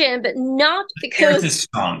changing, but not because the Earth is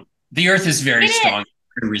strong. The Earth is very strong,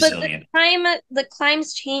 very resilient. But the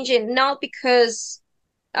climate's changing not because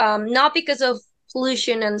of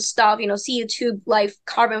pollution and stuff, CO2,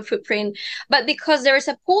 carbon footprint, but because there is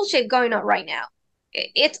a pole shift going on right now.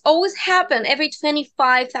 It's always happened every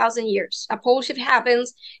 25,000 years. A pole shift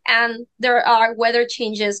happens, and there are weather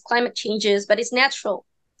changes, climate changes, but it's natural.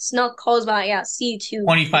 It's not caused by CO2.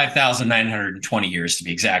 25,920 years to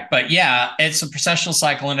be exact. But yeah, it's a precessional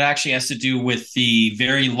cycle, and it actually has to do with the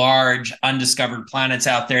very large undiscovered planets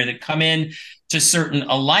out there that come in to certain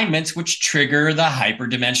alignments, which trigger the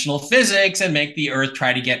hyperdimensional physics and make the Earth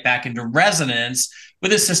try to get back into resonance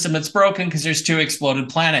with a system that's broken, because there's 2 exploded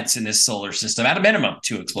planets in this solar system, at a minimum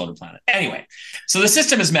 2 exploded planets. Anyway, so the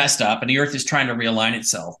system is messed up, and the Earth is trying to realign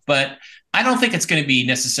itself. But I don't think it's going to be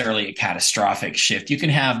necessarily a catastrophic shift. You can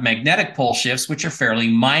have magnetic pole shifts, which are fairly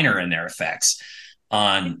minor in their effects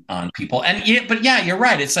on people. And but yeah, you're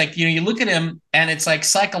right. It's you look at him, and it's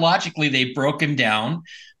psychologically they broke him down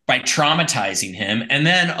by traumatizing him, and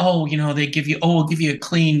then they give you we'll give you a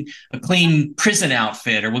clean prison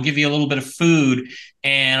outfit, or we'll give you a little bit of food,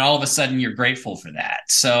 and all of a sudden you're grateful for that.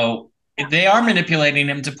 So they are manipulating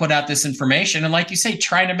him to put out this information, and like you say,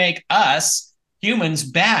 trying to make us humans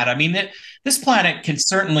bad. I mean, this planet can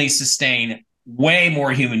certainly sustain way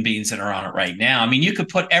more human beings that are on it right now. I mean, you could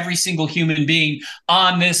put every single human being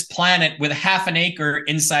on this planet with half an acre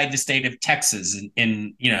inside the state of Texas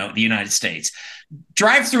in the United States.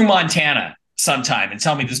 Drive through Montana sometime and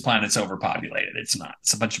tell me this planet's overpopulated. It's not.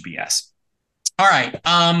 It's a bunch of BS. All right.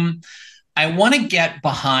 I want to get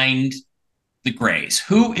behind the Greys.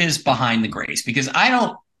 Who is behind the Greys? Because I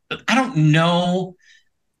don't know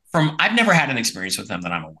I've never had an experience with them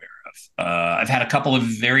that I'm aware of. I've had a couple of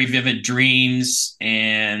very vivid dreams,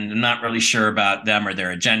 and I'm not really sure about them or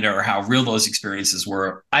their agenda or how real those experiences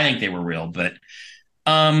were. I think they were real, but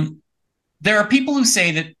um, there are people who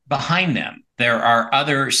say that behind them, there are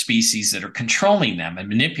other species that are controlling them and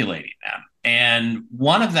manipulating them. And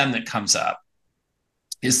one of them that comes up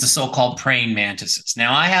is the so-called praying mantises.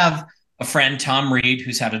 Now, I have a friend, Tom Reed,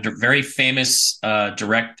 who's had a very famous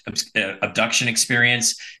direct abduction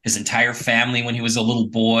experience, his entire family when he was a little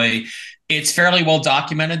boy. It's fairly well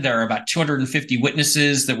documented. There are about 250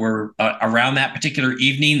 witnesses that were around that particular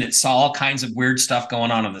evening that saw all kinds of weird stuff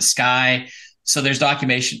going on in the sky. So there's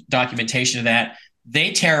documentation of that.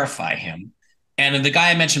 They terrify him. And the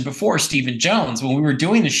guy I mentioned before, Stephen Jones, when we were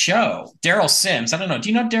doing the show, Daryl Sims, I don't know, do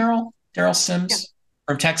you know Daryl Sims? Yeah.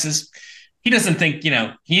 From Texas? He doesn't think,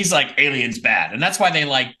 he's like, aliens bad. And that's why they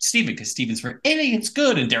like Steven, because Steven's for aliens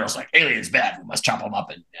good. And Daryl's like, aliens bad. We must chop them up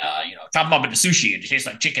and, chop them up into sushi and it tastes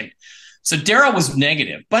like chicken. So Daryl was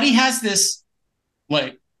negative, but he has this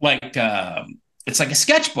it's like a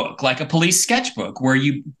sketchbook, like a police sketchbook where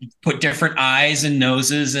you put different eyes and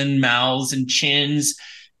noses and mouths and chins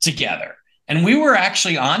together. And we were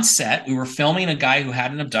actually on set. We were filming a guy who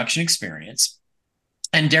had an abduction experience.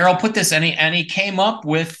 And Daryl put this, and he came up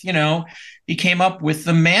with,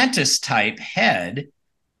 the mantis type head,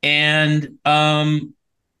 and one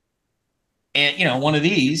of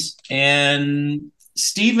these. And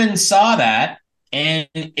Steven saw that, and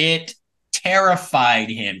it terrified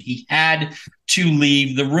him. He had to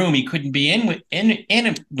leave the room. He couldn't be in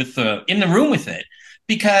the room with it,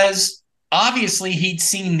 because obviously he'd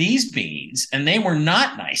seen these beings and they were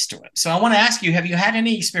not nice to him. So I want to ask you, have you had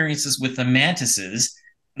any experiences with the mantises?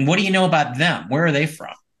 And what do you know about them? Where are they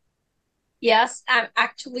from? Yes, I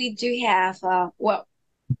actually do have, well,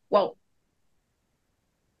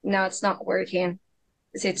 no, it's not working.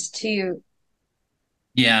 It's too.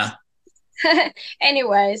 Yeah.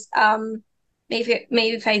 Anyways, maybe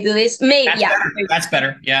if I do this, maybe, That's yeah. better. That's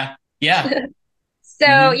better. Yeah. Yeah.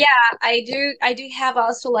 So yeah, I do have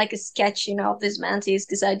also like a sketch, of these mantis,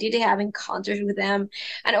 because I did have encounters with them.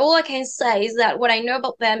 And all I can say is that what I know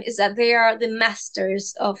about them is that they are the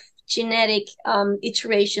masters of genetic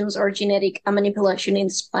iterations or genetic manipulation in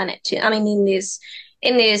this planet. I mean, in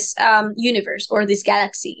this universe or this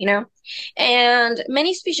galaxy, And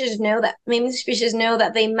many species know that. Many species know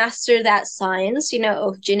that they master that science,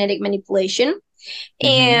 of genetic manipulation.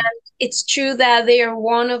 And it's true that they are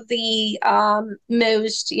one of the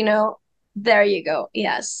most, there you go.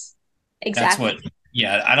 Yes, exactly.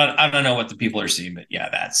 I don't know what the people are seeing, but yeah,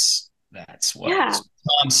 that's what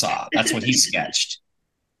Tom saw. That's what he sketched.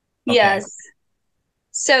 Okay. Yes.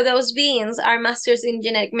 So those beings are masters in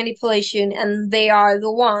genetic manipulation, and they are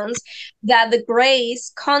the ones that the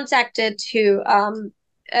Greys contacted to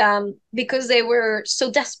because they were so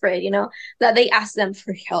desperate, that they asked them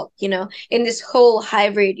for help, in this whole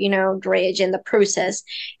hybrid, Grey agenda process.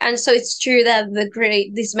 And so it's true that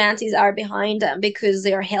these mantis are behind them because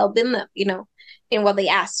they are helping them, in what they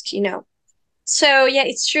ask, So yeah,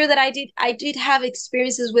 it's true that I did have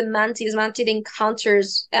experiences with mantid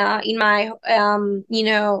encounters in my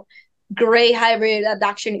Grey hybrid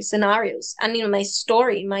abduction scenarios, and my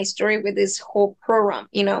story with this whole program,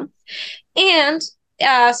 and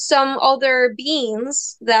some other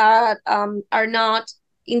beings that are not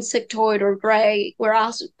insectoid or Grey were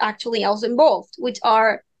also involved, which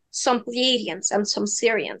are some Pleiadians and some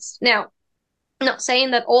Sirians. Now, I'm not saying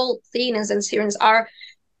that all Pleiadians and Sirians are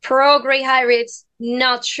pro-Grey hybrids,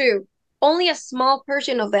 not true. Only a small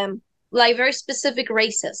portion of them, like very specific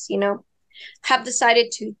races, have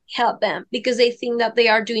decided to help them because they think that they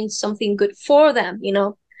are doing something good for them,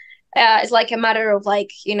 It's like a matter of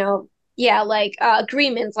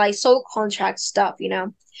agreements, like soul contract stuff,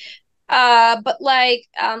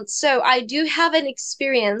 so I do have an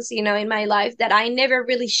experience, in my life that I never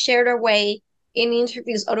really shared away in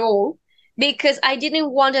interviews at all, because I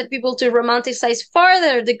didn't want people to romanticize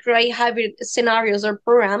further the Grey hybrid scenarios or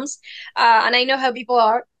programs. And I know how people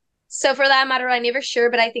are. So for that matter, I never share,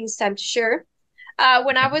 but I think it's time to share.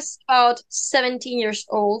 When I was about 17 years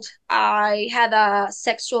old, I had a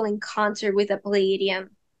sexual encounter with a Pleiadian.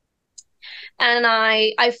 And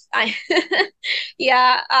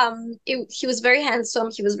yeah, he was very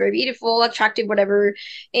handsome, he was very beautiful, attractive, whatever,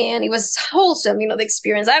 and it was wholesome, the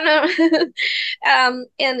experience. I don't know.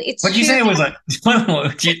 And it's What'd you true. say it was a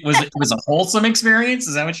was a wholesome experience?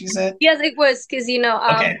 Is that what you said? Yes, it was because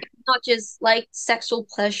Okay. it's not just like sexual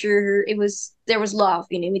pleasure. There was love,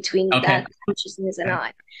 between Okay. that consciousness and Okay.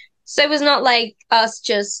 I. So it was not like us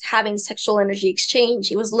just having sexual energy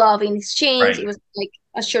exchange. It was love in exchange. Right. It was like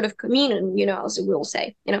a sort of communion, as we will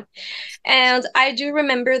say. And I do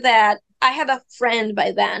remember that I had a friend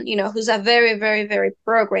by then, who's a very, very, very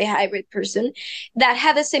pro gray hybrid person that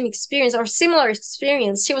had the same experience or similar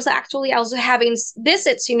experience. She was actually also having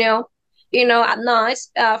visits, at night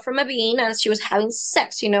from a being, and she was having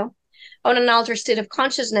sex, on an altered state of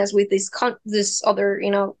consciousness with this other,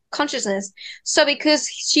 consciousness. So because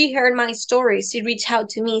she heard my story, she reached out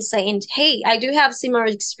to me saying, "Hey, I do have similar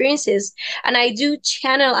experiences, and I do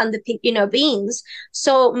channel and depict, beings.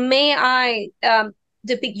 So may I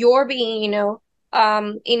depict your being,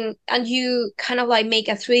 in and you kind of like make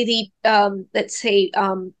a 3D let's say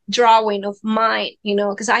drawing of mine,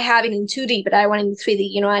 because I have it in 2D, but I want it in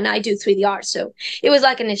 3D, and I do 3D art. So it was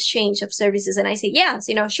like an exchange of services, and I said, yes,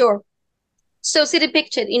 sure. So she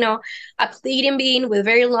depicted, a Pleiadian being with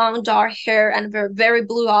very long dark hair and very, very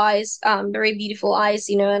blue eyes, very beautiful eyes,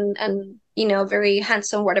 and very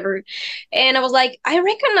handsome, whatever. And I was like, I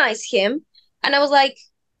recognize him. And I was like,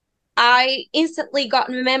 I instantly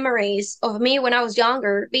got memories of me when I was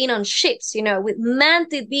younger, being on ships, with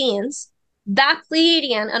mantid beings, that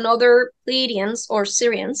Pleiadian and other Pleiadians or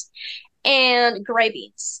Syrians, and gray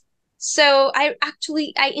beans. So I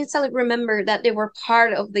instantly remember that they were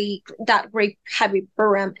part of that great hybrid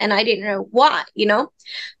program, and I didn't know why.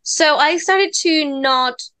 So I started to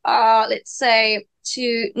not let's say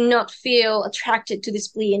to not feel attracted to this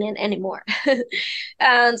bleeding anymore.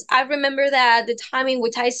 And I remember that the time in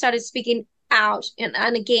which I started speaking out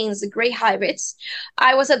and against the gray hybrids,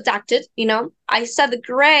 I was abducted. I saw the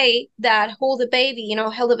gray that held the baby,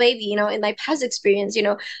 in my past experience,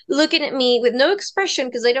 looking at me with no expression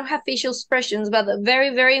because they don't have facial expressions, but a very,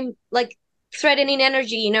 very like threatening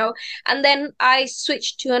energy, And then I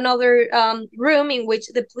switched to another room in which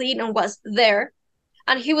the Pleiadian was there.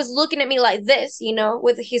 And he was looking at me like this,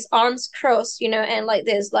 with his arms crossed, and like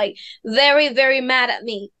this, like very, very mad at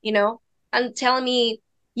me, and telling me,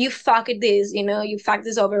 you fucked this, you fucked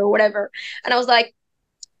this over or whatever. And I was like,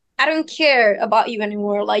 I don't care about you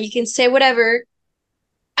anymore. Like, you can say whatever.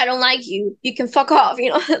 I don't like you. You can fuck off.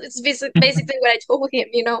 It's basically what I told him.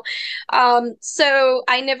 So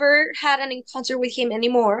I never had an encounter with him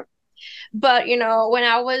anymore. But when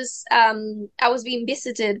I was being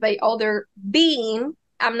visited by other being,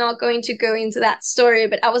 I'm not going to go into that story,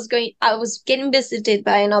 but I was getting visited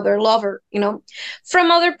by another lover,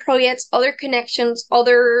 from other projects, other connections,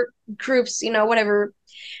 other groups, whatever.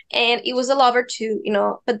 And it was a lover too,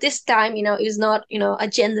 but this time, it was not,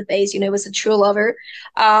 agenda based, it was a true lover.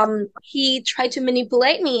 He tried to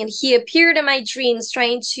manipulate me, and he appeared in my dreams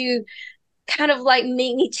trying to kind of like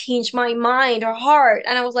make me change my mind or heart.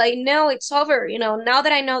 And I was like, no, it's over. Now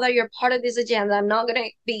that I know that you're part of this agenda, I'm not gonna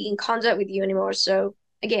be in contact with you anymore. So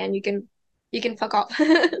again, you can fuck off.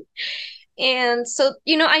 And so,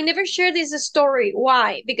 I never share this story.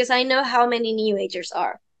 Why? Because I know how many new agers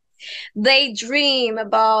are. They dream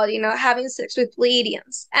about, having sex with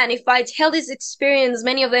Pleiadians. And if I tell this experience,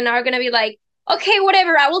 many of them are gonna be like, okay,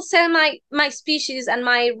 whatever, I will sell my species and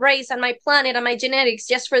my race and my planet and my genetics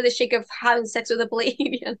just for the sake of having sex with a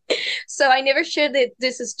Pleiadian. So I never shared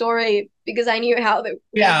this story because I knew how they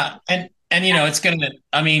Yeah, and it's gonna.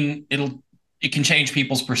 I mean, it can change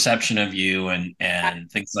people's perception of you and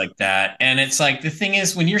things like that. And it's like the thing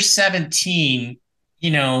is, when you're 17,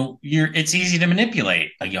 it's easy to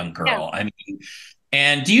manipulate a young yeah. girl. I mean,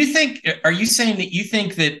 and do you think? Are you saying that you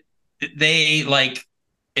think that they like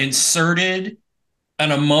inserted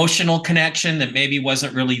an emotional connection that maybe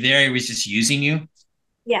wasn't really there? He was just using you.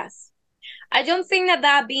 Yes. I don't think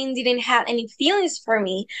that being didn't have any feelings for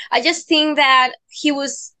me. I just think that he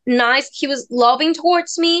was nice. He was loving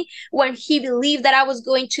towards me when he believed that I was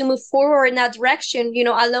going to move forward in that direction,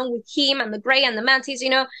 along with him and the gray and the mantis,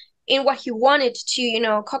 in what he wanted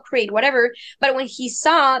to, co-create, whatever. But when he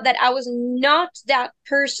saw that I was not that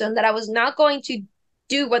person, that I was not going to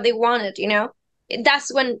do what they wanted,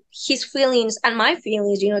 that's when his feelings and my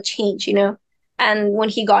feelings, change, and when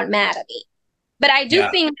he got mad at me. But I do Yeah.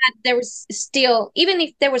 think that there was still, even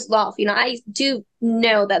if there was love, I do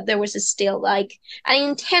know that there was still like an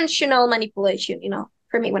intentional manipulation.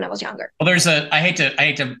 for me when I was younger. Well, I hate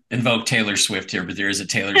to invoke Taylor Swift here, but there is a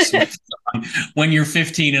Taylor Swift song. When you're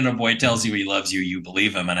 15 and a boy tells you he loves you, you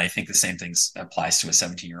believe him. And I think the same thing applies to a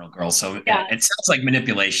 17-year-old girl. So Yeah, it sounds like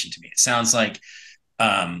manipulation to me. It sounds like,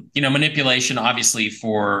 manipulation, obviously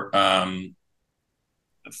for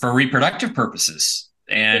reproductive purposes.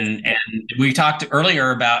 And we talked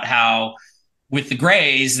earlier about how with the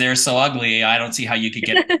Greys, they're so ugly. I don't see how you could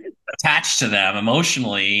get attached to them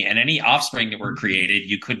emotionally, and any offspring that were created,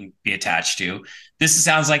 you couldn't be attached to. This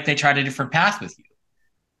sounds like they tried a different path with you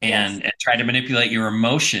and tried to manipulate your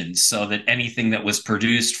emotions so that anything that was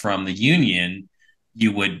produced from the union,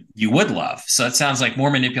 you would love. So it sounds like more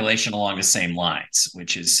manipulation along the same lines,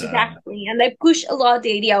 which is exactly. And they push a lot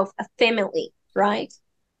the idea of a family, right?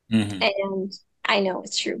 mm-hmm. And I know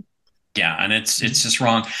it's true. Yeah, and it's just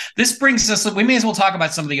wrong. This brings us. We may as well talk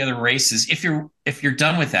about some of the other races. If you're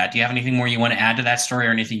done with that, do you have anything more you want to add to that story,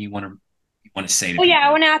 or anything you want to say to Oh people? yeah,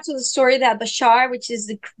 I want to add to the story that Bashar, which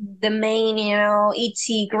is the main,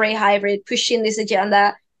 ET gray hybrid pushing this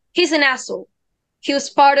agenda, he's an asshole. He was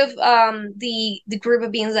part of the group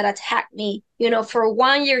of beings that attacked me, for a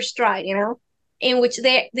 1 year stride, in which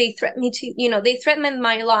they threatened me to, they threatened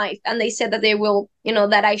my life, and they said that they will,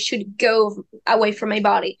 that I should go away from my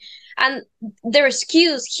body. And his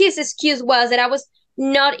excuse was that I was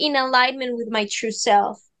not in alignment with my true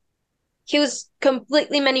self. He was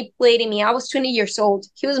completely manipulating me. I was 20 years old.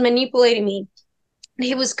 He was manipulating me.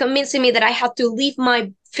 He was convincing me that I had to leave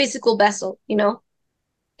my physical vessel,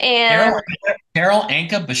 And Carol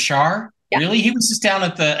Anka Bashar. yeah, Really? He was just down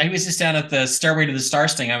at the Stairway to the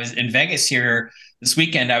Stars thing. I was in Vegas here this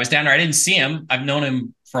weekend. I was down there. I didn't see him. I've known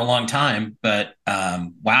him for a long time, but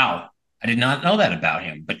wow, I did not know that about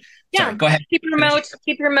him. But yeah, sorry, go ahead. he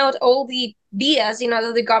promote all the BS,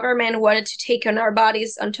 that the government wanted to take on our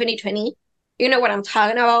bodies on 2020. You know what I'm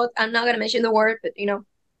talking about. I'm not gonna mention the word, but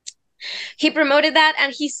he promoted that,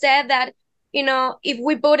 and he said that if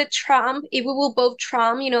we voted Trump, if we will vote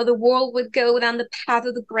Trump, the world would go down the path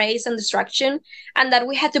of the grace and destruction, and that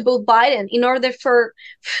we had to vote Biden in order for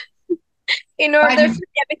Biden, everything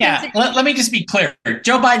yeah, to. let me just be clear.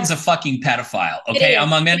 Joe Biden's a fucking pedophile, okay,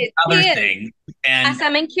 among many other things. And as a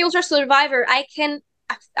man killer survivor, I can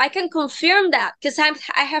confirm that because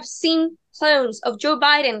I have seen clones of Joe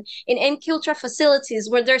Biden in MKUltra facilities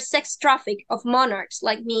where there's sex traffic of monarchs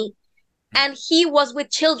like me, and he was with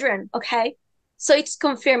children. Okay, so it's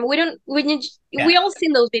confirmed. We all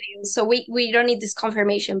seen those videos, so we don't need this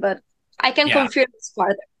confirmation, but I can confirm this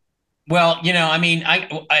farther. Well, I mean,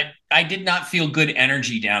 I did not feel good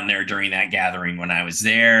energy down there during that gathering when I was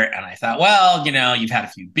there, and I thought, well, you've had a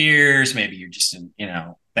few beers, maybe you're just in,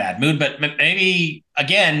 bad mood, but maybe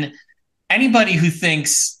again, anybody who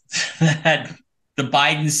thinks that the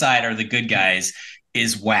Biden side are the good guys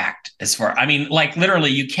is whacked. I mean, like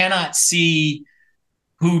literally, you cannot see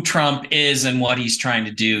who Trump is and what he's trying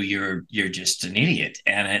to do. You're just an idiot,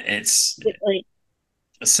 and it's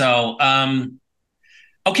so.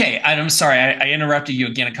 Okay, I'm sorry. I interrupted you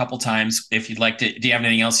again a couple times. If you'd like to, do you have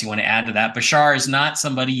anything else you want to add to that? Bashar is not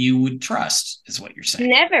somebody you would trust, is what you're saying.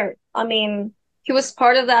 Never. I mean, he was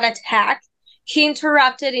part of that attack. He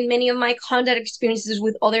interrupted in many of my contact experiences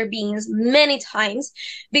with other beings many times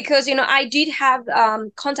because, I did have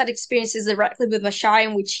contact experiences directly with Bashar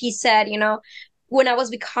in which he said, when I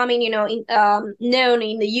was becoming, known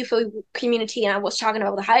in the UFO community, and I was talking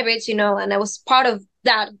about the hybrids, and I was part of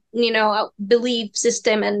that, belief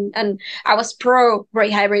system, and I was pro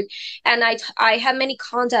gray hybrid, and I had many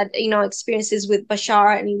contact, experiences with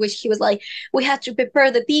Bashar, in which he was like, we had to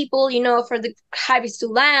prepare the people, for the hybrids to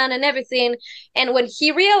land and everything. And when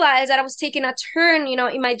he realized that I was taking a turn,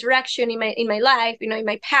 in my direction, in my life, in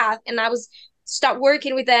my path, and I was start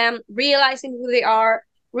working with them, realizing who they are,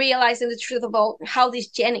 realizing the truth about how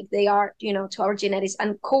dysgenic they are, to our genetics,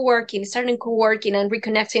 and starting co-working and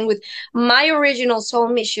reconnecting with my original soul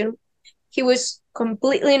mission. He was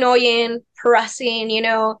completely annoying, harassing,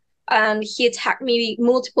 and he attacked me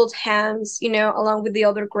multiple times, along with the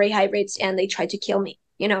other gray hybrids, and they tried to kill me,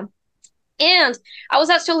 And I was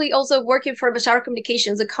actually also working for Bashar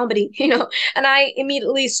Communications, a company, and I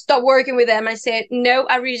immediately stopped working with them. I said, no,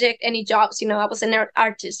 I reject any jobs. I was an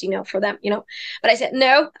artist, for them, but I said,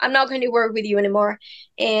 no, I'm not going to work with you anymore.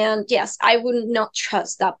 And yes, I would not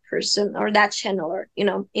trust that person or that channeler,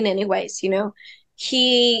 in any ways,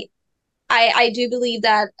 I do believe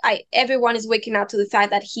that everyone is waking up to the fact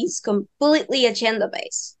that he's completely agenda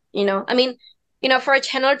based, I mean, for a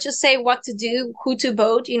channeler to say what to do, who to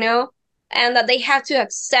vote, and that they have to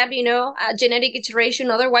accept, a genetic iteration,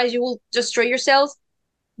 otherwise you will destroy yourselves.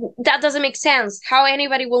 That doesn't make sense. How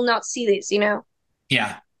anybody will not see this,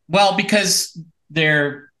 Yeah. Well, because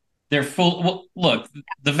they're full. Well, look,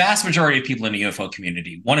 the vast majority of people in the UFO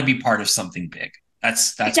community want to be part of something big.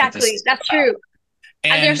 That's what this Exactly. is That's about. true.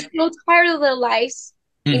 And they're And so tired of their lives,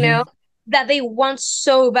 you know, mhm, that they want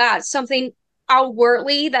so bad something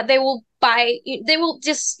outwardly that they will buy, they will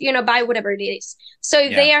just, buy whatever it is. So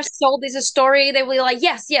if yeah, they are sold this story, they will be like,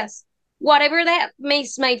 yes, yes, whatever that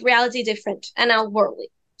makes make reality different and outwardly.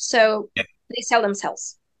 So yeah, they sell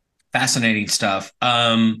themselves. fascinating stuff.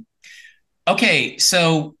 Okay,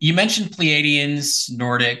 so you mentioned Pleiadians,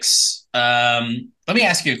 Nordics. Let me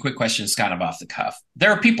ask you a quick question. It's kind of off the cuff.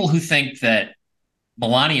 There are people who think that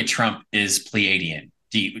Melania Trump is Pleiadian.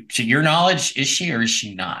 To your knowledge, is she or is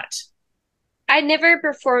she not? I never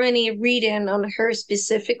perform any reading on her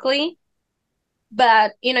specifically,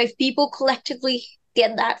 but if people collectively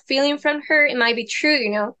get that feeling from her, it might be true,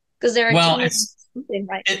 because they're Well, doing something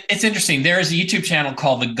right. it's interesting. There is a YouTube channel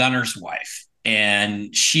called The Gunner's Wife,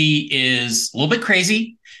 and she is a little bit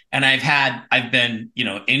crazy. And I've been,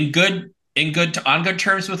 on good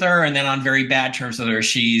terms with her, and then on very bad terms with her.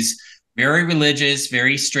 She's very religious,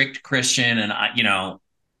 very strict Christian, and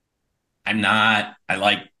I'm not. I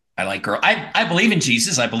like girl. I believe in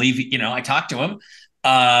Jesus. I believe, I talk to him.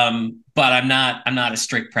 But I'm not a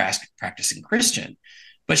strict practicing Christian.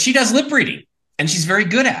 But she does lip reading, and she's very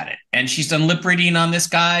good at it. And she's done lip reading on this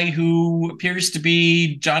guy who appears to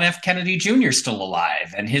be John F. Kennedy Jr. still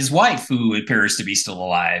alive, and his wife who appears to be still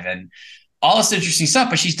alive, and all this interesting stuff.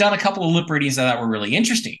 But she's done a couple of lip readings that were really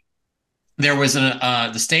interesting. There was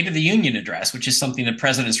the State of the Union address, which is something the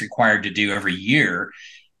president's required to do every year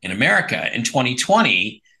in America in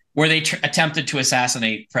 2020, where they attempted to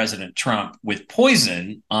assassinate President Trump with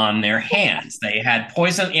poison on their hands. They had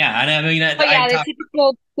poison. Yeah, and I mean, Oh I yeah, the talked.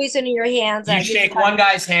 typical poison in your hands. You I just shake one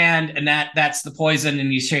guy's hand, and that's the poison,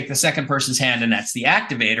 and you shake the second person's hand, and that's the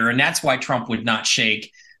activator, and that's why Trump would not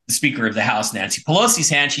shake the Speaker of the House, Nancy Pelosi's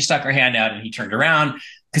hand. She stuck her hand out, and he turned around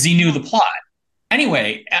because he knew the plot.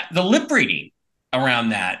 Anyway, the lip reading around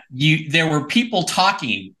that, there were people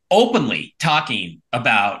openly talking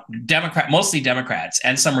about mostly Democrats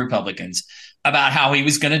and some Republicans, about how he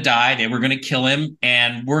was going to die. They were going to kill him,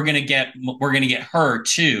 and we're going to get her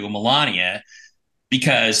too, Melania,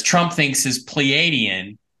 because Trump thinks his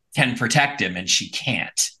Pleiadian can protect him and she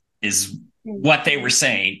can't, is what they were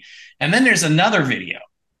saying. And then there's another video,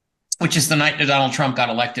 which is the night that Donald Trump got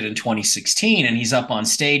elected in 2016, and he's up on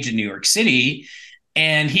stage in New York City,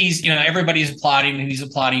 and he's, everybody's applauding, and he's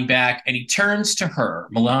applauding back, and he turns to her,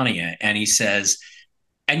 Melania, and he says,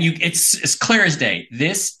 it's clear as day,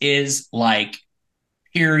 this is like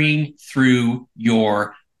peering through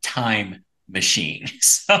your time machine.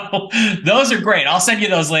 So those are great. I'll send you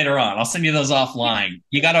those later on. I'll send you those offline.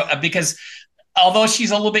 You gotta, because although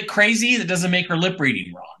she's a little bit crazy, that doesn't make her lip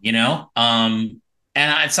reading wrong.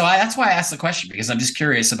 That's why I asked the question, because I'm just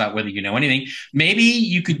curious about whether you know anything. Maybe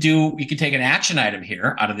you could take an action item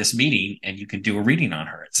here out of this meeting, and you can do a reading on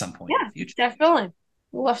her at some point in Yeah, the future. definitely.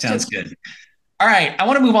 Love Sounds to. good. All right, I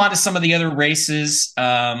want to move on to some of the other races.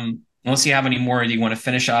 Unless you have any more, you want to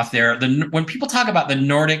finish off there. When people talk about the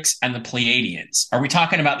Nordics and the Pleiadians, are we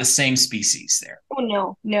talking about the same species there? Oh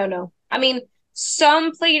no, no, no. I mean,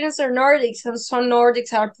 some Pleiadians are Nordics and some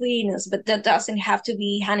Nordics are Pleiadians, but that doesn't have to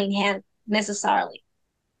be hand in hand necessarily.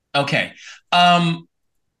 Okay. And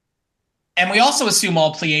we also assume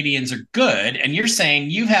all Pleiadians are good. And you're saying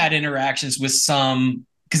you've had interactions with some,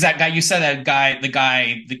 because that guy, you said the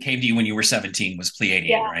guy that came to you when you were 17 was Pleiadian,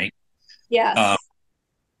 Yeah. right? Yes.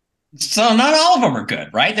 So not all of them are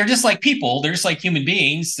good, right? They're just like people. They're just like human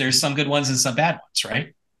beings. There's some good ones and some bad ones,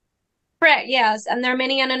 right? Correct, yes. And there are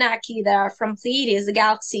many Anunnaki that are from Pleiades, the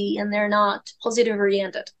galaxy, and they're not positive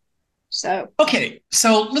oriented. So Okay,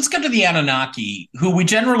 so let's go to the Anunnaki, who we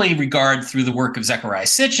generally regard through the work of Zecharia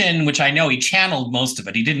Sitchin, which I know he channeled most of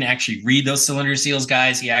it. He didn't actually read those Cylinder Seals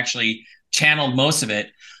guys. He actually channeled most of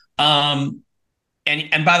it.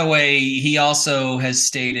 And by the way, he also has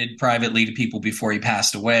stated privately to people before he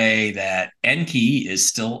passed away that Enki is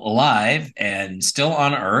still alive and still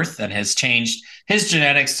on Earth and has changed his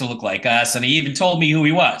genetics to look like us. And he even told me who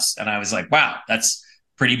he was. And I was like, wow, that's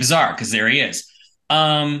pretty bizarre, because there he is.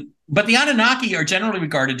 But the Anunnaki are generally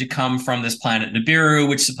regarded to come from this planet Nibiru,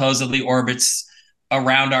 which supposedly orbits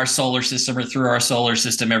around our solar system or through our solar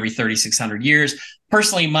system every 3,600 years.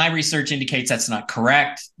 Personally, my research indicates that's not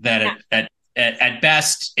correct, that at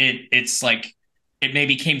best, it's like it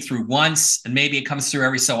maybe came through once, and maybe it comes through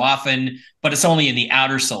every so often, but it's only in the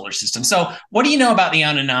outer solar system. So what do you know about the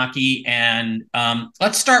Anunnaki? And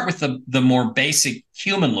let's start with the more basic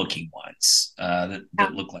human-looking ones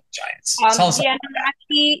that look like giants. Tell us the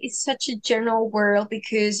Anunnaki is such a general word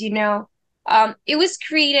because It was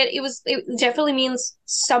created. It definitely means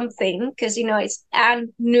something because it's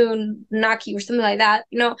Anunnaki or something like that.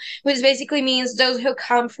 Which basically means those who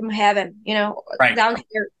come from heaven. Right. Down to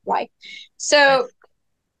earth, right? Right. So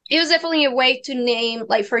it was definitely a way to name,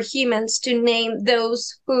 like for humans, to name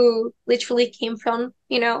those who literally came from,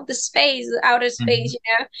 the space, the outer space,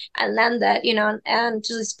 Mhm. and landed, and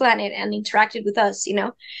to this planet and interacted with us.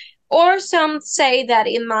 Or some say that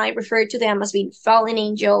it might refer to them as being fallen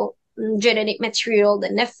angel, genetic material, the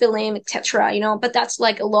Nephilim, etc. But that's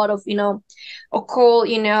like a lot of occult,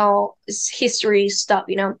 history stuff.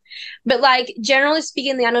 But like generally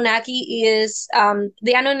speaking, the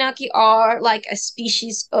Anunnaki are like a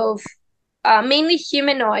species of mainly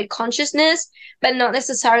humanoid consciousness, but not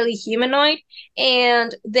necessarily humanoid.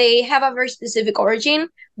 And they have a very specific origin,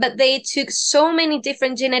 but they took so many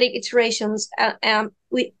different genetic iterations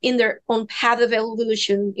in their own path of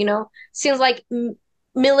evolution, since like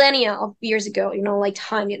millennia of years ago, like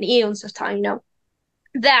time and eons of time,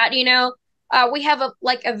 that, we have a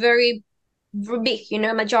very big,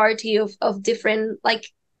 majority of different like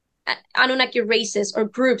Anunnaki races or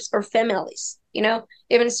groups or families,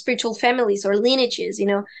 even spiritual families or lineages,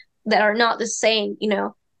 that are not the same,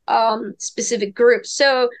 specific groups.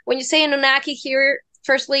 So when you say Anunnaki here,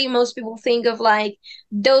 firstly, most people think of like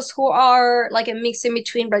those who are like a mix in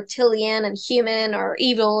between reptilian and human or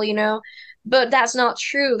evil, but that's not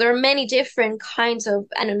true. There are many different kinds of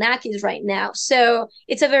Anunnakis right now. So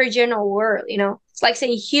it's a very general word, It's like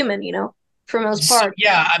saying human, for most So, part.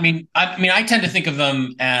 yeah, I tend to think of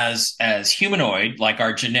them as humanoid, like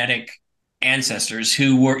our genetic ancestors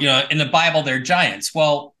who were, in the Bible, they're giants.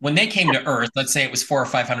 Well, when they came to Earth, let's say it was 400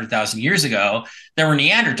 or 500,000 years ago, there were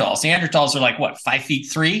Neanderthals. Neanderthals are like what,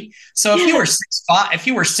 5'3"? So if you were 6'5", if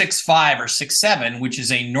you were 6'5" or 6'7", which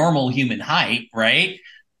is a normal human height, right?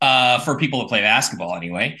 For people that play basketball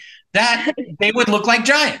anyway, that they would look like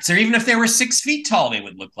giants. Or even if they were 6 feet tall, they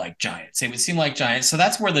would look like giants. They would seem like giants. So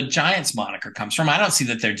that's where the giants moniker comes from. I don't see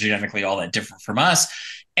that they're genetically all that different from us.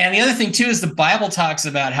 And the other thing too is the Bible talks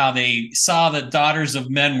about how they saw the daughters of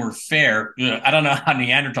men were fair. I don't know how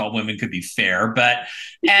Neanderthal women could be fair, but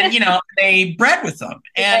and they bred with them.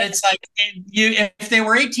 And it's like if they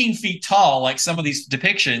were 18 feet tall, like some of these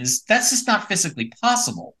depictions, that's just not physically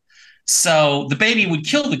possible. So the baby would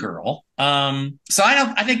kill the girl. So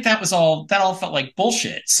I think that all felt like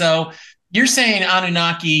bullshit. So you're saying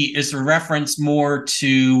Anunnaki is a reference more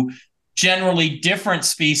to generally different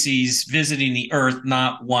species visiting the Earth,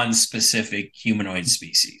 not one specific humanoid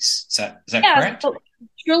species. Is that Yeah, correct? so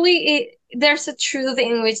truly, there's a truth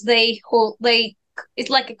in which it's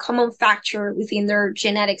like a common factor within their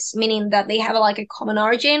genetics, meaning that they have like a common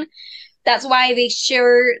origin. That's why they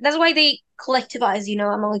collectivize,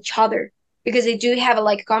 among each other, because they do have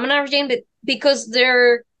like a common origin, but because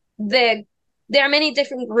the there are many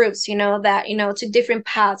different groups, that, to different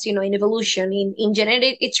paths, in evolution, in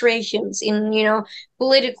genetic iterations, in,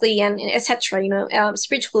 politically and etc.,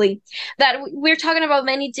 spiritually, that we're talking about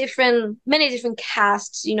many different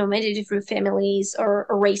castes, many different families or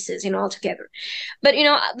races, altogether. But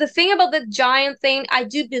the thing about the giant thing, I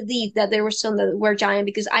do believe that there were some that were giant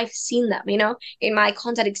because I've seen them, in my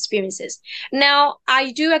contact experiences. Now,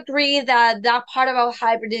 I do agree that that part about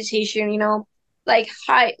hybridization, like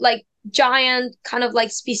giant kind of like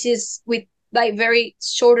species with like very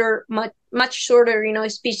shorter, much shorter,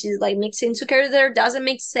 species like mixing together doesn't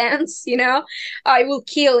make sense, it will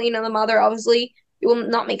kill, the mother, obviously. It will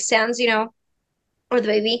not make sense, or the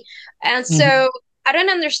baby. And Mhm. so I don't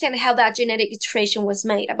understand how that genetic iteration was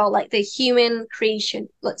made about like the human creation,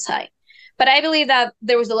 let's say. But I believe that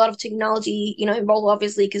there was a lot of technology, involved,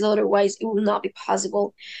 obviously, because otherwise it would not be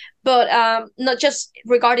possible. But not just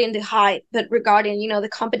regarding the height, but regarding, the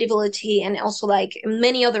compatibility, and also like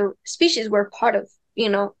many other species were part of,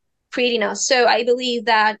 creating us. So I believe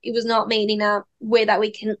that it was not made in a way that we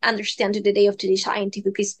can understand to the day of today,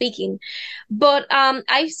 scientifically speaking. But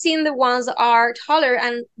I've seen the ones that are taller,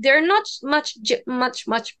 and they're not much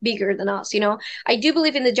bigger than us. I do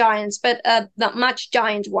believe in the giants, but not much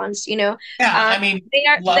giant ones. Yeah, Uh,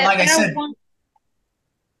 like I there are said, one.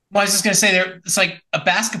 well, I was just going to say it's like a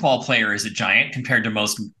basketball player is a giant compared to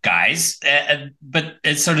most guys. But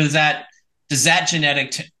it's so does that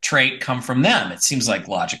genetic trait come from them? It seems like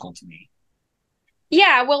logical to me.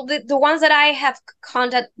 Yeah, well, the ones that I have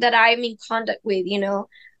contact that I'm in contact with,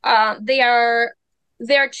 they are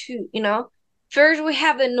there too. First we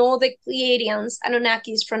have the Nordic Pleiadians,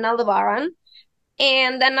 Anunnakis from Aldebaran.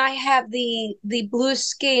 And then I have the blue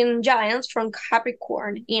skin giants from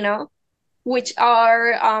Capricorn, which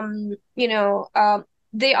are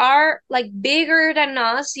they are like bigger than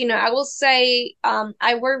us. I will say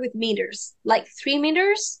I work with meters, like 3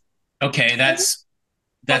 meters. Okay, Like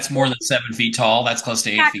that's more than 7 feet tall. That's close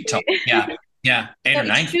to 8 feet tall. exactly. Yeah, yeah, eight So or it's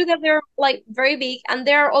 9 feet. true that they're like very big, and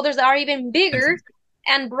there are others that are even bigger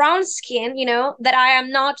and brown skin, that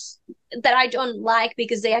I don't like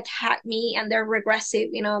because they attack me and they're regressive,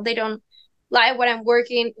 they don't like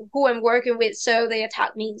who I'm working with, so they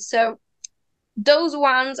attack me. So those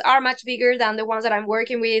ones are much bigger than the ones that I'm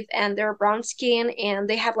working with, and they're brown skin and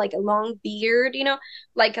they have like a long beard,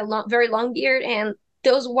 like a long, very long beard, and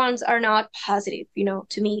those ones are not positive,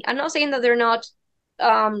 to me. I'm not saying that they're not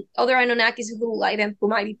other Anunnakis who like them who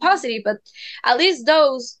might be positive, but at least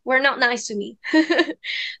those were not nice to me.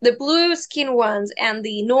 The blue skin ones and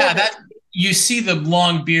the Yeah, normal. that you see the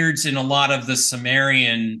long beards in a lot of the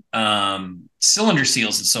Sumerian cylinder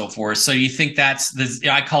seals and so forth. So you think that's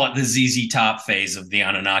I call it the ZZ Top phase of the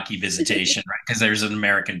Anunnaki visitation, right? Because there's an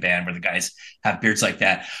American band where the guys have beards like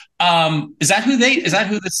that. Is that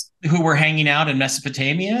who were hanging out in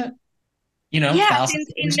Mesopotamia? Yes, Thousands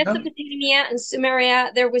of in years ago. Mesopotamia and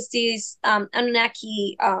Sumeria, there was these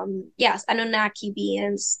Anunnaki, Anunnaki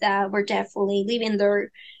beings that were definitely living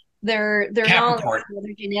their knowledge, Capricorn, their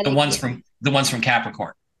the genetic. ones from the ones from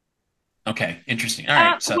Capricorn. Okay, interesting. All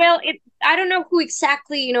right, so Well, I don't know who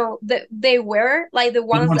exactly, that they were, like the the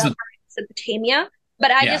ones ones that with were in Mesopotamia,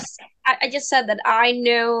 but yeah. I just said that I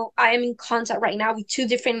know I am in contact right now with two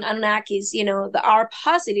different Anunnakis, that are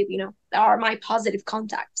positive, that are my positive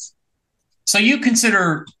contacts. So you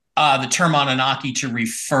consider the term Anunnaki to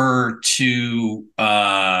refer to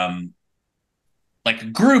like a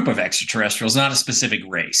group of extraterrestrials, not a specific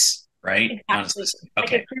race, right? Not a Exactly. specific. Like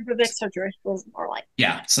a Okay. group of extraterrestrials, more like.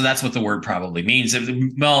 Yeah. So that's what the word probably means.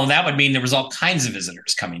 Well, that would mean there was all kinds of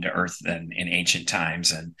visitors coming to Earth then in ancient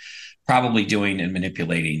times and probably doing and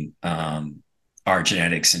manipulating our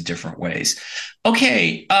genetics in different ways.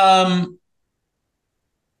 Okay.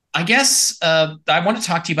 I guess I want to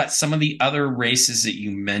talk to you about some of the other races that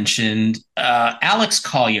you mentioned. Alex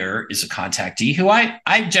Collier is a contactee who I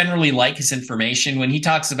generally like his information when he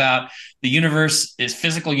talks about the universe, his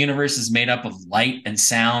physical universe is made up of light and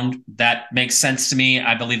sound. That makes sense to me.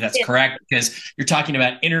 I believe that's Yeah. correct because you're talking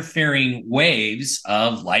about interfering waves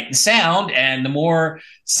of light and sound. And the more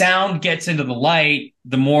sound gets into the light,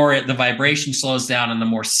 the more the vibration slows down and the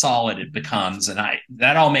more solid it becomes. And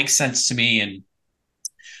that all makes sense to me. And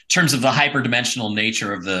terms of the hyperdimensional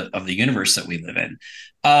nature of the universe that we live in.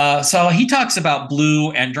 So he talks about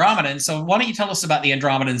blue Andromedans. So why don't you tell us about the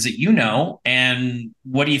Andromedans that you know, and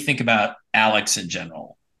what do you think about Alex in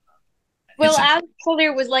general? Well, His Alex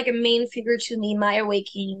Collier was like a main figure to me in my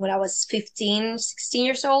awakening when I was 15, 16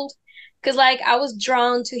 years old. Because like I was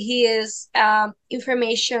drawn to his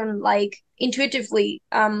information like intuitively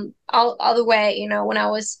all the way, when I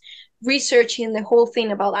was researching the whole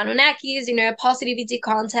thing about Anunnakis, positivity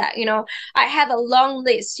contact, I had a long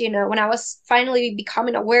list, when I was finally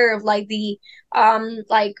becoming aware of like the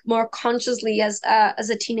like more consciously as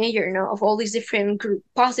a teenager, of all these different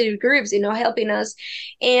positive groups, helping us.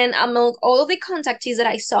 And among all of the contactees that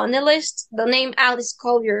I saw on the list, the name Alice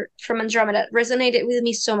Collier from Andromeda resonated with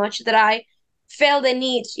me so much that I felt the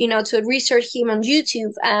need, to research him on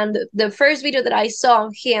YouTube. And the first video that I saw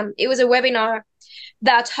of him, it was a webinar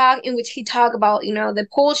that talk in which he talked about, the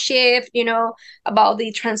pole shift, about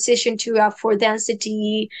the transition to for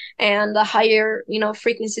density and the higher,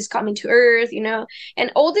 frequencies coming to Earth,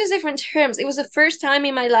 and all these different terms. It was the first time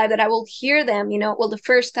in my life that I will hear them, well, the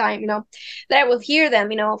first time, that I will hear them,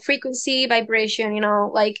 frequency, vibration,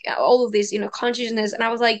 like all of this, consciousness. And I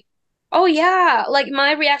was like, oh yeah, like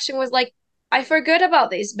my reaction was like, I forgot about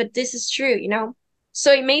this, but this is true,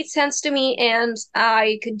 so it made sense to me, and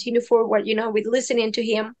I continue forward, with listening to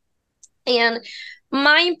him. And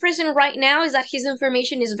my impression right now is that his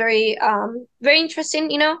information is very, very interesting,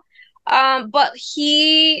 but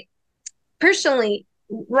he personally,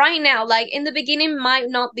 right now, like in the beginning, might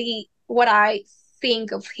not be what I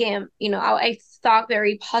think of him. I thought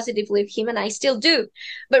very positively of him, and I still do.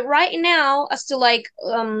 But right now, as to like,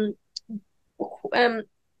 um, from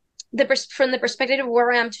the perspective of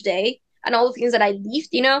where I am today and all the things that I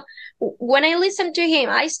lived, when I listen to him,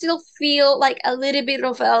 I still feel like a little bit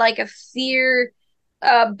of a fear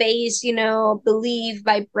based, belief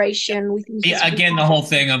vibration within his yeah, again, the whole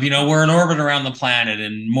thing of we're in orbit around the planet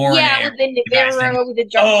and more in yeah, air. within the You guys think, Vero with the oh,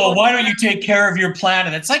 jungle. why don't you take care of your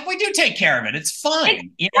planet? It's like we do take care of it. It's fine. I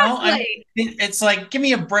mean, Exactly. it's like give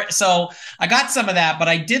me a break. So I got some of that, but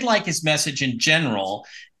I did like his message in general.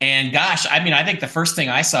 And gosh, I mean, I think the first thing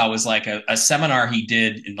I saw was like a seminar he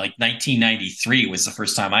did in like 1993 was the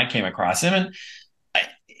first time I came across him, and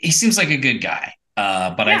he seems like a good guy.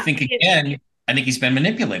 But I Yeah, think, again, I think he's been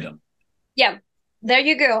manipulated. yeah. There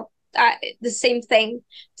you go. The same thing.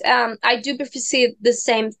 I do perceive the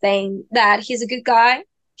same thing that he's a good guy.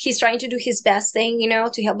 He's trying to do his best thing,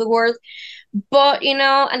 to help the world. But,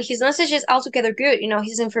 and his message is altogether good,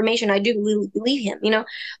 his information, I do really believe him,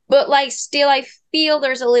 but like still I feel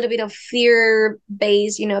there's a little bit of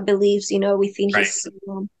fear-based, beliefs, within Right. his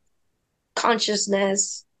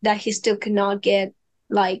consciousness that he still cannot get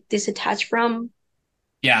like disattached from.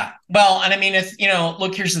 Yeah. Well, and I mean, if,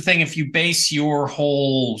 look, here's the thing. If you base your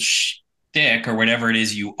whole shtick or whatever it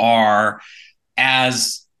is you are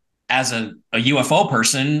as a UFO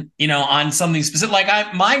person, on something specific.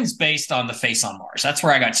 Like mine's based on the face on Mars. That's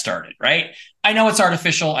where I got started, right? I know it's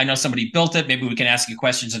artificial. I know somebody built it. Maybe we can ask you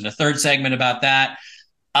questions in the third segment about that.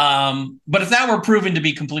 But if that were proven to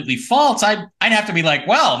be completely false, I'd have to be like,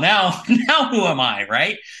 well, now now who am I,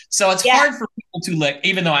 right? So it's Yeah. hard for people to, like,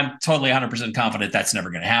 even though I'm totally 100% confident that's never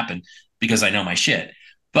going to happen because I know my shit.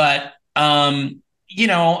 But I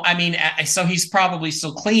mean, so he's probably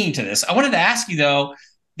still clinging to this. I wanted to ask you though,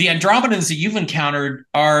 the Andromedans that you've encountered,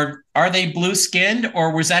 are they blue skinned,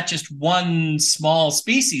 or was that just one small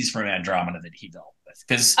species from Andromeda that he dealt with?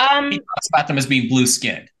 Because he Um, talks about them as being blue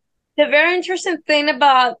skinned. the very interesting thing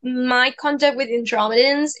about my contact with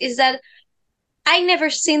Andromedans is that I never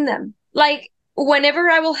seen them. Like whenever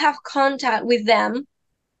I will have contact with them,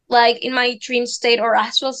 like in my dream state or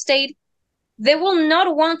astral state, they will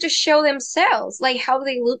not want to show themselves, like how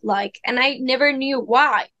they look like. And I never knew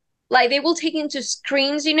why. Like they will take into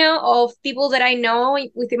screens, of people that I know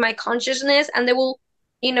within my consciousness, and they will,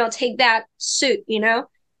 take that suit,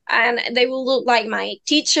 and they will look like my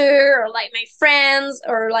teacher or like my friends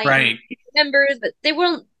or like Right. members, but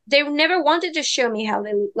they never wanted to show me how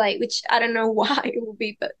they look like, which I don't know why it would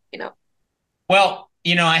be, but Well,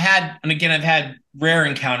 I've had rare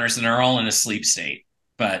encounters and are all in a sleep state,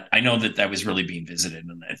 but I know that I was really being visited,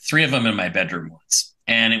 and three of them in my bedroom once.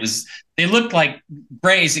 And they looked like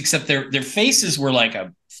grays, except their faces were like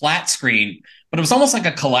a flat screen, but it was almost like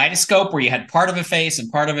a kaleidoscope where you had part of a face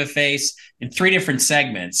and part of a face in three different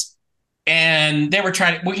segments. And they were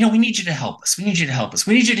trying to, well, we need you to help us. We need you to help us.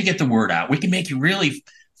 We need you to get the word out. We can make you really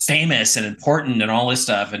famous and important and all this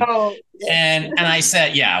stuff. And oh yes. and I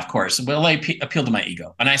said, yeah, of course. Well, I appealed to my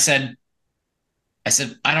ego, and I said,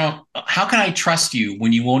 I don't. How can I trust you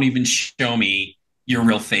when you won't even show me your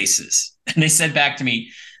real faces? And they said back to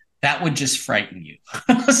me, that would just frighten you.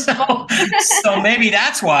 so, so maybe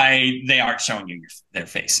that's why they aren't showing you their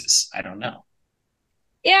faces. I don't know.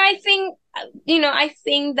 Yeah, I think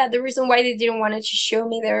that the reason why they didn't want to show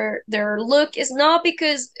me their look is not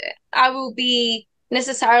because I will be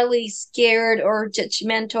necessarily scared or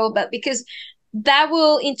judgmental, but because that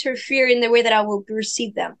will interfere in the way that I will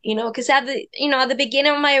perceive them, because at the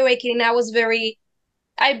beginning of my awakening,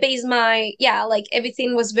 I based like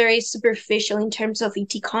everything was very superficial in terms of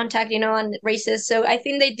ET contact, and races. So I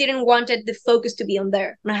think they didn't wanted the focus to be on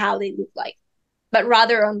there, on how they look like, but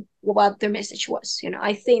rather on what their message was.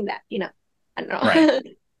 I think that, I don't Right. know.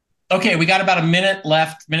 Okay, we got about a minute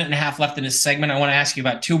left, minute and a half left in this segment. I want to ask you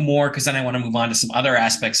about two more because then I want to move on to some other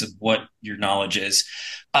aspects of what your knowledge is.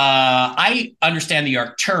 I understand the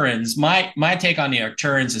Arcturans. My take on the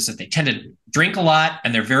Arcturans is that they tend to drink a lot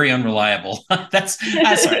and they're very unreliable. That's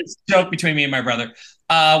sorry, it's a joke between me and my brother.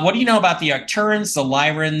 What do you know about the Arcturans, the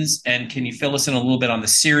Lyrans, and can you fill us in a little bit on the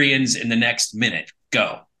Syrians in the next minute?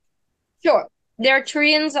 Go. Sure. The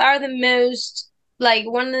Arcturians are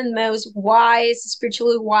one of the most wise,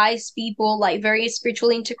 spiritually wise people, like very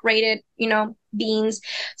spiritually integrated, beings.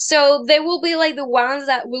 So they will be like the ones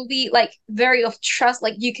that will be like very of trust,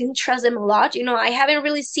 like you can trust them a lot. I haven't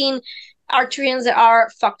really seen Arcturians that are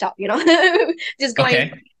fucked up, just going.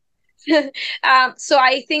 Okay. So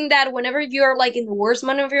I think that whenever you're like in the worst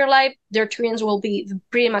moment of your life, their Arcturians will be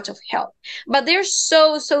pretty much of help. But they're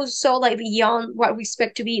so like beyond what we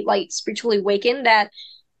expect to be like spiritually awakened that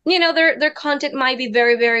their content might be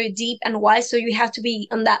very very deep and wise. So you have to be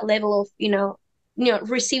on that level of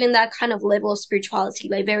receiving that kind of level of spirituality,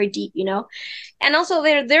 like very deep. And also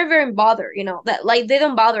they're very bothered. That like they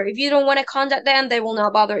don't bother if you don't want to contact them. They will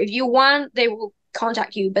not bother if you want. They will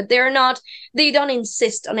contact you, but they don't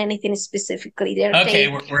insist on anything specifically. Okay,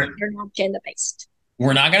 They're not gender based.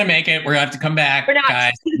 we're not going to make it. We're going to have to come back, We're not.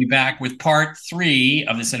 guys. We'll be back with part 3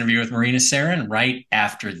 of this interview with Marina Seren right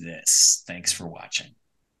after this. Thanks for watching.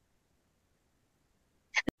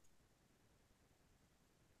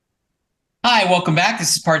 Hi, welcome back.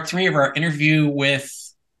 This is part 3 of our interview with,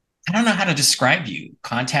 I don't know how to describe you,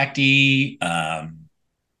 contactee. How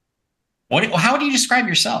would you describe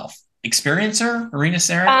yourself? Experiencer, Marina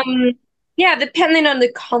Seren? Yeah, depending on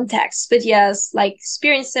the context, but yes, like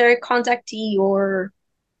experiencer, contactee, or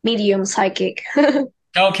medium psychic.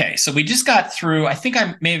 Okay, so we just got through. I think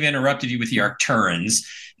I may have interrupted you with the Arcturans.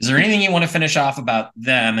 Is there anything you want to finish off about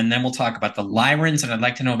them? And then we'll talk about the Lyrans, and I'd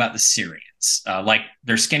like to know about the Syrians, like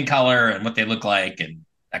their skin color and what they look like and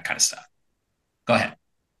that kind of stuff. Go ahead.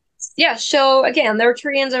 Yeah, so again, the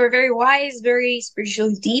Arcturians are very wise, very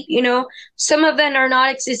spiritually deep, you know. Some of them are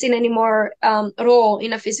not existing anymore at all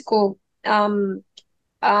um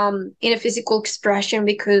in a physical expression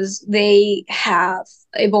because they have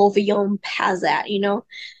evolved beyond past that, you know.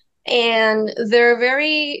 And they're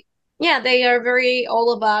very, yeah, they are very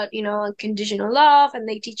all about, you know, unconditional love, and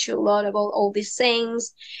they teach you a lot about all these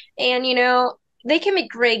things. And you know, they can be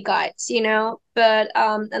great guides, you know, but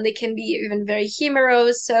and they can be even very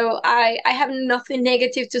humorous. So I have nothing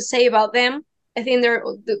negative to say about them. I think they're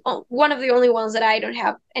one of the only ones that I don't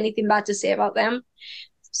have anything bad to say about them.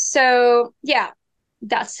 So yeah,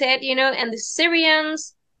 that's it, you know. And the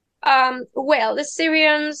Syrians, well, the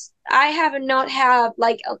Syrians, I have not have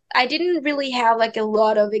like I didn't really have like a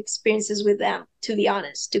lot of experiences with them, to be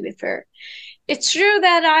honest, to be fair. It's true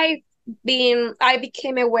that I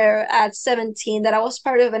became aware at 17 that I was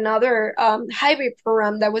part of another hybrid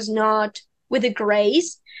program that was not with the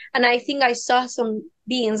Greys, and I think I saw some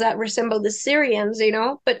beings that resembled the Syrians, you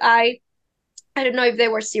know, but I don't know if they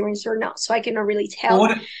were Syrians or not, so I cannot really Well, tell. I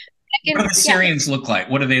what can, do the yeah, Syrians look like?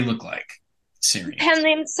 What do they look like? Syrians.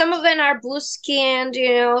 depending, some of them are blue skinned,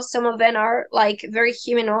 you know, some of them are like very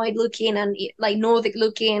humanoid looking and like Nordic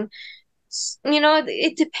looking. You know,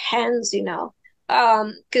 it depends, you know.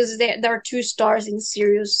 Because there are two stars in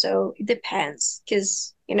Sirius, so it depends.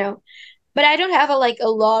 Because, you know, but I don't have a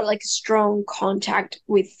lot like strong contact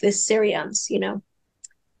with the Syrians, you know.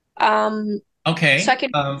 So I Okay.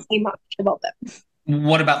 can say much about them.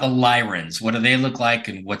 What about the Lyrans? What do they look like,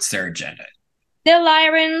 and what's their agenda? The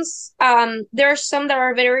Lyrans, there are some that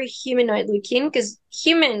are very humanoid looking because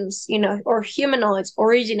humans, you know, or humanoids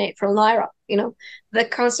originate from Lyra, you know, the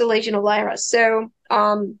constellation of Lyra. So,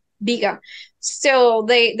 Biga. So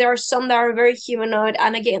there are some that are very humanoid,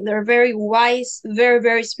 and again, they're very wise,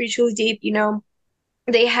 very spiritually deep, you know.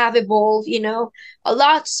 They have evolved, you know, a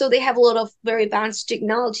lot. So they have a lot of very advanced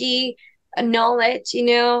technology, knowledge, you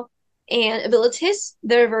know, and abilities.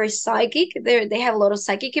 They're very psychic. They have a lot of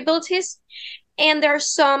psychic abilities, and there are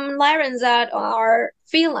some Lyrans that are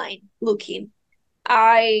feline looking.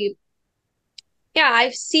 I Yeah,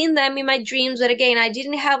 I've seen them in my dreams, but again, I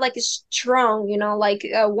didn't have like a strong, you know, like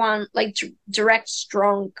one like direct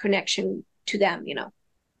strong connection to them, you know.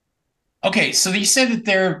 Okay, so you said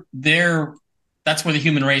that they're that's where the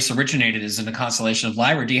human race originated is in the constellation of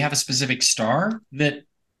Lyra. Do you have a specific star that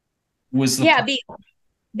was the Yeah, big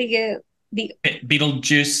big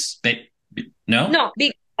Betelgeuse? No? no,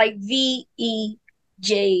 big like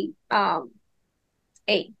VEJ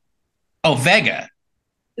A. Oh, Vega.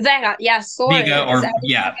 Vega, yeah, sorry, Vega because or I didn't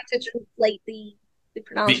yeah, get to translate the v,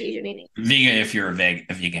 pronunciation in it. Vega if you're a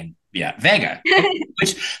vegan. Yeah, Vega. Okay,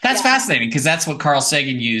 which that's Yeah. fascinating because that's what Carl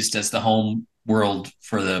Sagan used as the home world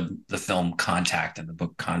for the film Contact and the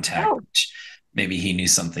book Contact. Oh, Which maybe he knew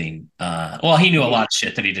something. Well, he knew a maybe. lot of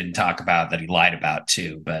shit that he didn't talk about that he lied about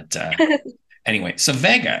too. But anyway, so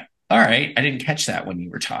Vega. All right, I didn't catch that when you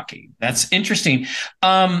were talking. That's interesting.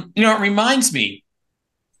 It reminds me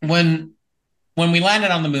when we landed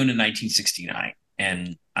on the moon in 1969,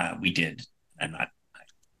 and we did. I'm not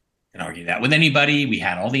can argue that with anybody. We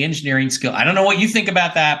had all the engineering skill. I don't know what you think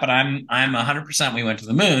about that, but I'm 100% we went to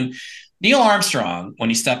the moon. Neil Armstrong, when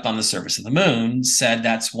he stepped on the surface of the moon, said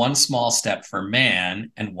that's one small step for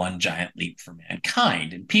man and one giant leap for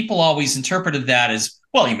mankind. And people always interpreted that as,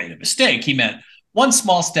 well, he made a mistake. He meant one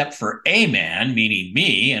small step for a man, meaning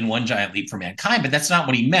me, and one giant leap for mankind. But that's not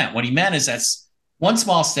what he meant. What he meant is that's one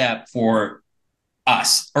small step for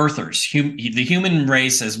us, Earthers, the human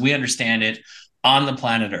race as we understand it on the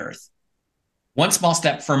planet Earth. One small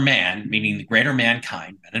step for man, meaning the greater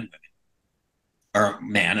mankind, men and women, or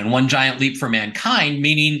man, and one giant leap for mankind,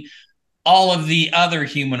 meaning all of the other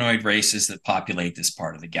humanoid races that populate this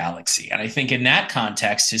part of the galaxy. And I think in that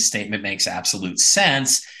context, his statement makes absolute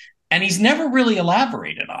sense. And he's never really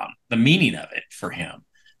elaborated on the meaning of it for him.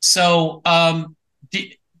 So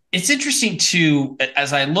it's interesting too,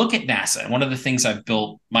 as I look at NASA, one of the things I've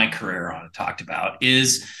built my career on and talked about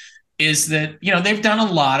is that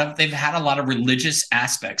they've had a lot of religious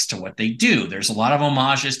aspects to what they do. There's a lot of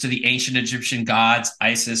homages to the ancient Egyptian gods,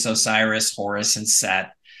 Isis, Osiris, Horus, and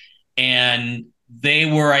Set. And they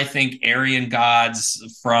were, I think, Aryan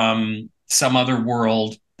gods from some other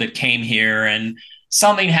world that came here, and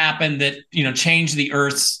something happened that changed the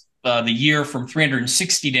Earth's the year from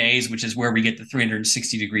 360 days, which is where we get the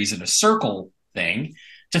 360 degrees in a circle thing,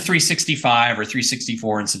 to 365 or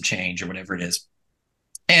 364 and some change or whatever it is.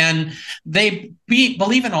 And they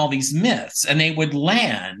believe in all these myths, and they would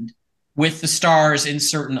land with the stars in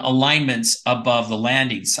certain alignments above the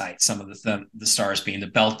landing site. Some of the stars being the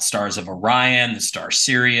belt stars of Orion, the star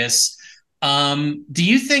Sirius. Do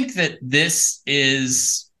you think that this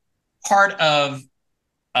is part of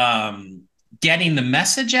getting the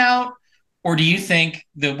message out? Or do you think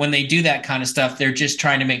that when they do that kind of stuff, they're just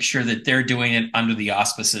trying to make sure that they're doing it under the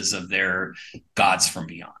auspices of their gods from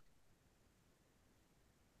beyond?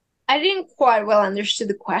 I didn't quite well understand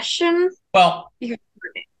the question. Well,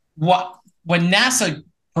 when NASA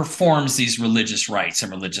performs these religious rites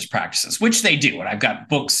and religious practices, which they do, and I've got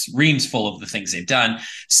books, reams full of the things they've done,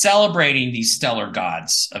 celebrating these stellar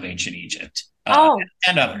gods of ancient Egypt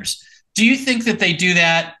and others. Do you think that they do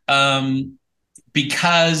that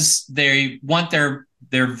because they want their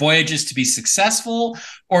voyages to be successful,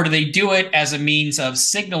 or do they do it as a means of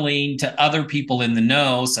signaling to other people in the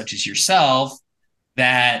know, such as yourself,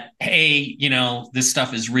 that, hey, this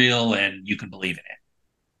stuff is real and you can believe in it?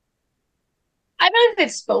 I believe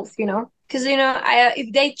it's both, because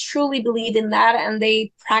if they truly believe in that and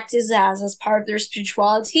they practice that as part of their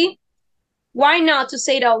spirituality, why not to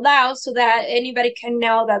say it out loud so that anybody can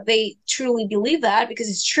know that they truly believe that, because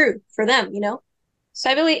it's true for them, So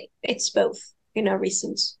I believe it's both,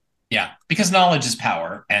 reasons. Yeah, because knowledge is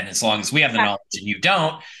power, and as long as we have the knowledge and you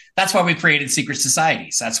don't, that's why we created secret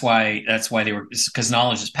societies. That's why they were, because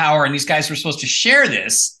knowledge is power, and these guys were supposed to share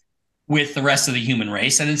this with the rest of the human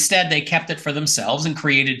race, and instead they kept it for themselves and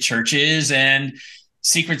created churches and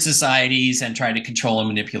secret societies and tried to control and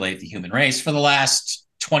manipulate the human race for the last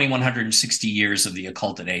 2,160 years of the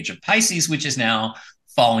occulted age of Pisces, which is now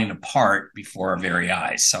falling apart before our very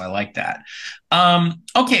eyes. So I like that.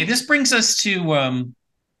 Okay, this brings us to a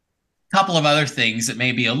couple of other things that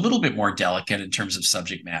may be a little bit more delicate in terms of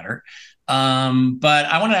subject matter. But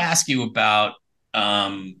I want to ask you about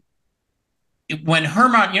when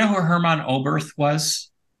Hermann, who Hermann Oberth was?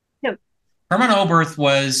 No. Hermann Oberth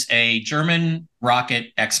was a German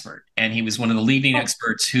rocket expert, and he was one of the leading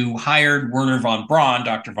experts who hired Werner von Braun,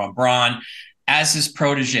 Dr. von Braun, as his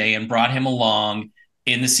protege and brought him along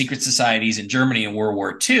in the secret societies in Germany in World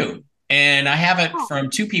War II. And I have it from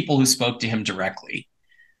two people who spoke to him directly.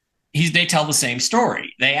 They tell the same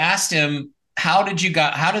story. They asked him, how did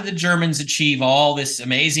the Germans achieve all this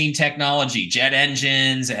amazing technology, jet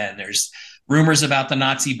engines, and there's rumors about the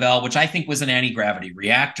Nazi Bell, which I think was an anti-gravity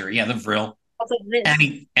reactor. Yeah, the Vril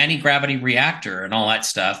anti-gravity reactor and all that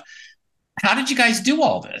stuff. How did you guys do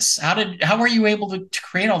all this? How were you able to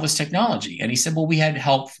create all this technology? And he said, well, we had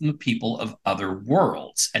help from the people of other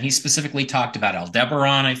worlds. And he specifically talked about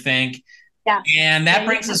Aldebaran, I think. Yeah. And that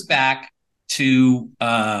brings us back to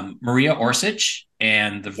Maria Orsich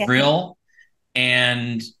and the Vril.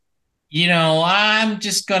 And, I'm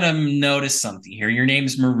just going to notice something here. Your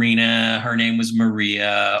name's Marina. Her name was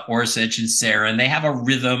Maria. Orsich and Seren. They have a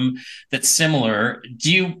rhythm that's similar.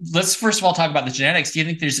 Let's first of all talk about the genetics. Do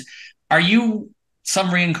you think are you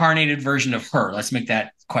some reincarnated version of her? Let's make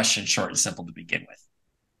that question short and simple to begin with.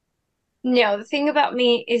 No, the thing about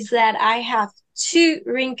me is that I have two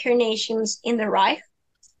reincarnations in the Reich.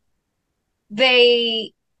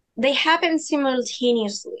 They happen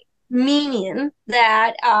simultaneously, meaning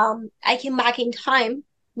that I came back in time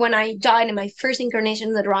when I died in my first incarnation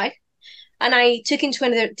in the Reich, and I took into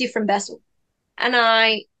a different vessel. And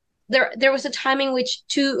there was a time in which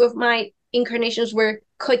two of my incarnations were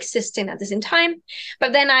coexisting at the same time,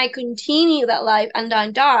 but then I continued that life and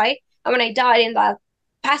then died. And when I died in that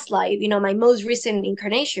past life, my most recent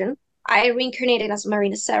incarnation, I reincarnated as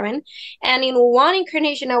Marina Seren. And in one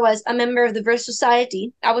incarnation, I was a member of the Vril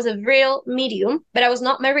Society. I was a real medium, but I was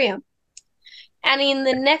not Maria. And in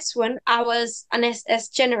the next one, I was an SS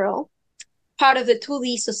general, part of the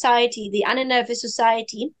 2D Society, the Annenelfe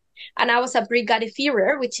Society. And I was a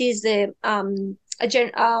Brigadeführer, which is the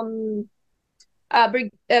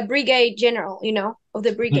brigade general, of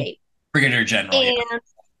the brigade. Brigadier general. And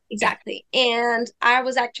exactly. And I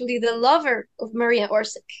was actually the lover of Maria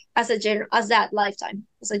Orsich as that lifetime,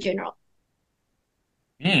 as a general.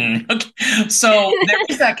 Okay. So there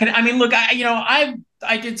is that. Look,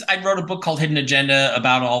 I wrote a book called Hidden Agenda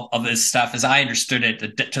about all of this stuff as I understood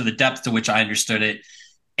it, to the depth to which I understood it.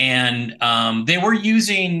 And they were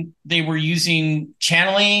using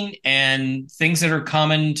channeling and things that are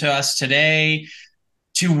common to us today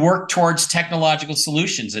to work towards technological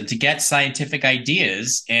solutions and to get scientific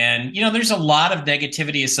ideas. And there's a lot of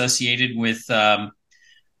negativity associated with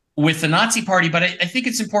with the Nazi Party, but I think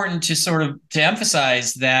it's important to sort of to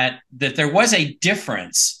emphasize that there was a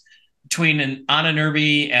difference between an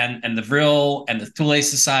Anunnaki and the Vril and the Thule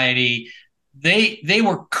Society. They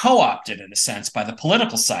were co-opted in a sense by the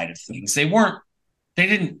political side of things. They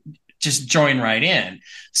didn't just join right in.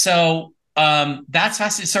 So that's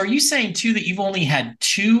fascinating. So are you saying too that you've only had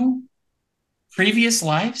two previous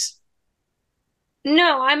lives?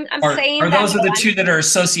 No, I'm Or saying that those are the two that are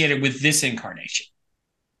associated with this incarnation?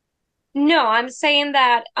 no, I'm saying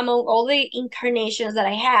that among all the incarnations that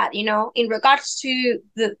I had, in regards to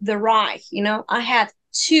the Reich, I had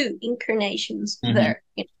two incarnations Mm-hmm. there,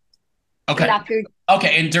 in Okay. that period.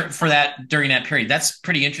 Okay, and for that during that period, that's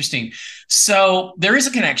pretty interesting. So there is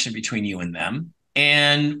a connection between you and them.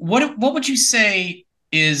 And what would you say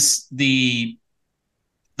is the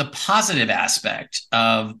positive aspect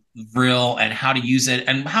of Vril and how to use it,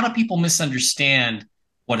 and how do people misunderstand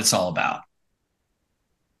what it's all about?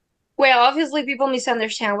 Well, obviously, people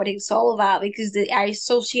misunderstand what it's all about because they are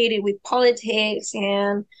associated with politics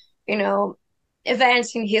and, you know,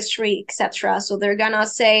 events in history, etc. So they're gonna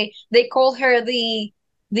say they call her the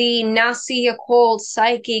Nazi occult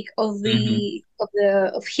psychic of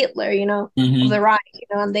Mm-hmm. of Hitler, of the Mm-hmm. Reich,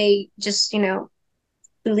 and they just,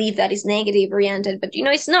 believe that is negative oriented, but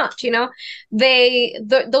it's not.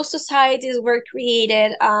 Those societies were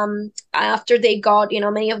created after they got,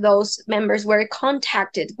 many of those members were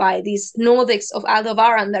contacted by these Nordics of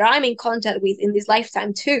Aldebaran that I'm in contact with in this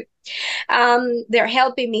lifetime too. They're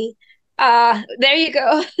helping me. There you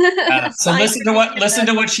go. So Fine. listen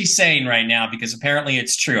to what she's saying right now, because apparently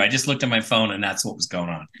it's true. I just looked at my phone and that's what was going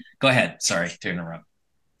on. Go ahead. Sorry to interrupt.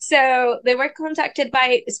 So they were contacted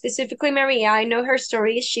by specifically Maria. I know her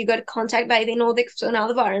story. She got contacted by the Nordic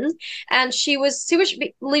Alvarans, and she was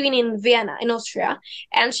living in Vienna, in Austria,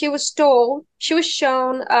 and she was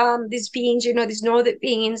shown these beings, these Nordic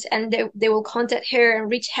beings, and they will contact her and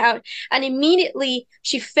reach out, and immediately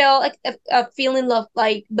she felt like a feeling of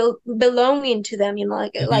like belonging to them,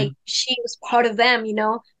 like Mm-hmm. she was part of them,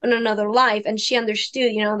 on another life, and she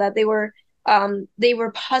understood, that they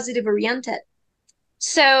were positive oriented.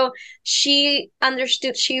 So she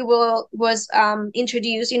understood she was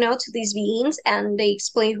introduced, to these beings, and they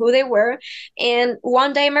explained who they were. And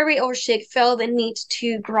one day, Mary Orshik felt the need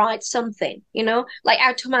to write something, like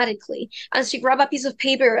automatically. And she grabbed a piece of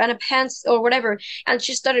paper and a pen or whatever, and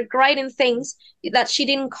she started writing things that she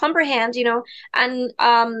didn't comprehend, And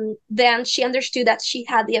then she understood that she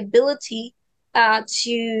had the ability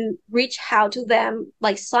to reach out to them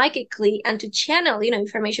like psychically and to channel,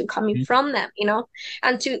 information coming from them,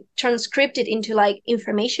 and to transcript it into like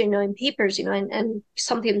information, in papers, and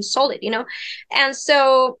something solid, And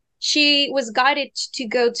so she was guided to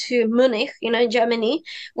go to Munich, in Germany,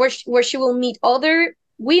 where she will meet other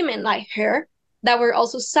women like her that were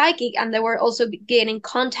also psychic and that were also getting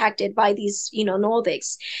contacted by these,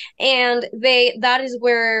 Nordics. And that is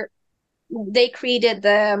where they created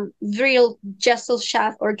the real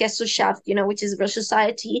Gesellschaft or Gesellschaft, which is real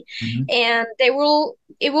society, Mm-hmm. and it will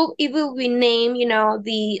be named,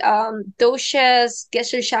 the Deutsches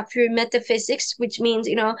Gesellschaft für Metaphysics, which means,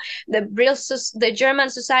 the German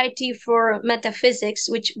Society for Metaphysics,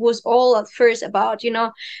 which was all at first about,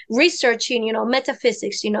 researching,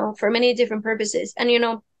 metaphysics, for many different purposes, and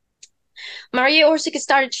Maria Orsic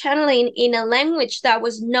started channeling in a language that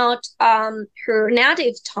was not her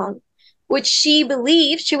native tongue, which she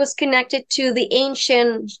believed she was connected to the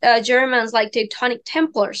ancient Germans, like Teutonic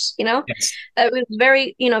Templars. Yes. It was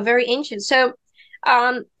very, very ancient. So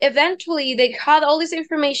eventually they had all this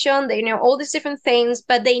information, they know all these different things,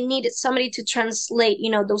 but they needed somebody to translate,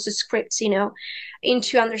 those scripts,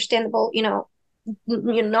 into understandable,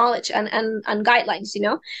 knowledge and guidelines,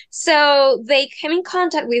 so they came in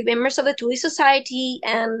contact with members of the Thule Society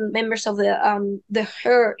and members of the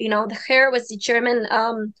Heer. The Heer was the German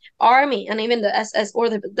army, and even the SS, or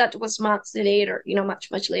that was much later,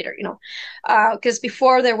 much later, because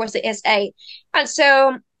before there was the SA. And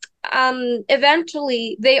so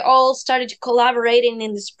eventually they all started collaborating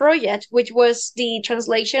in this project, which was the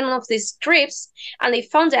translation of these scripts, and they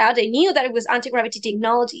knew that it was anti-gravity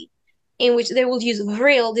technology, in which they will use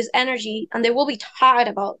Vril, this energy, and they will be taught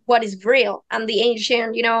about what is Vril and the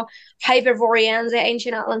ancient, Hyperboreans, the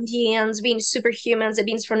ancient Atlanteans, being superhumans, the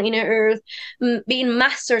beings from inner Earth, being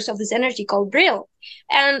masters of this energy called Vril.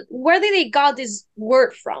 And where did they got this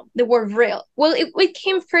word from? The word Vril. Well, it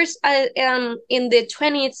came first in the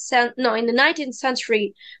 19th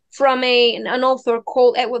century from an author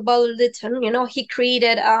called Edward Butler Lytton. He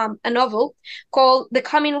created a novel called The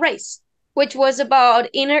Coming Race, which was about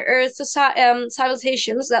inner Earth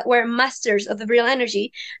civilizations that were masters of the real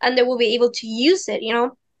energy, and they will be able to use it,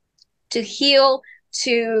 to heal,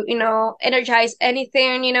 to, energize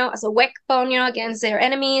anything, as a weapon, against their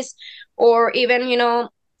enemies, or even,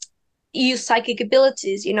 use psychic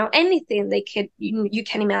abilities, anything they could, you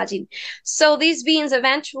can imagine. So these beings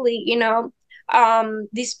eventually,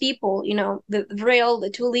 these people, the real, the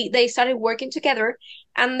Thule, they started working together,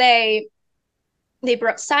 and they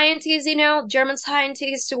brought scientists, German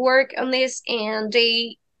scientists to work on this, and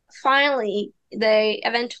they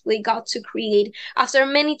eventually got to create, after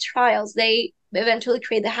many trials, they eventually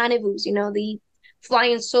create the Hannibals, the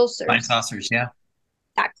flying Flying saucers. saucers, yeah.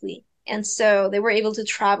 Exactly. And so they were able to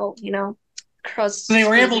travel, across So they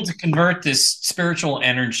were space. able to convert this spiritual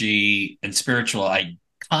energy and spiritual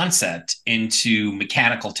concept into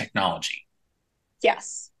mechanical technology,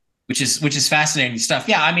 Yes. which is fascinating stuff.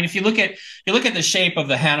 Yeah, I mean, if you look at the shape of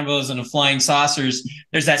the Hannibals and the flying saucers,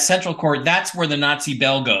 there's that central core. That's where the Nazi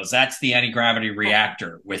bell goes. That's the anti-gravity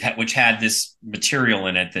reactor, which had this material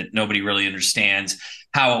in it that nobody really understands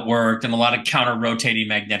how it worked, and a lot of counter-rotating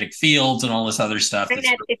magnetic fields and all this other stuff. That's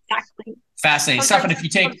really Exactly. fascinating stuff. And if you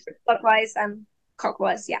take clockwise and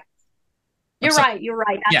clockwise, yeah. I'm You're sorry, right. You're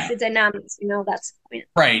right. That's yeah. the dynamics. That's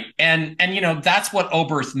Right. And that's what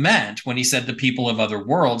Oberth meant when he said the people of other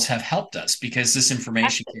worlds have helped us, because this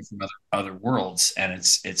information came from other worlds, and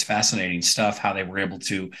it's fascinating stuff how they were able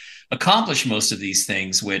to accomplish most of these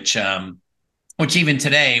things, which even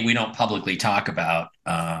today we don't publicly talk about,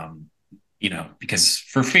 because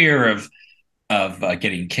for fear of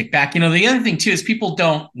getting kicked back. The other thing too is people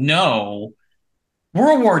don't know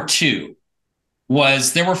World War II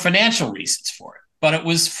there were financial reasons for it, but it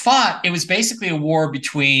was basically a war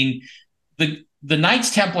between the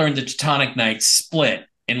Knights Templar and the Teutonic Knights split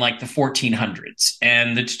in like the 1400s,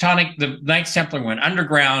 and the Knights Templar went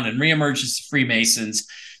underground and reemerged as the Freemasons.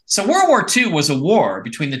 So World War II was a war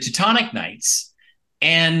between the Teutonic Knights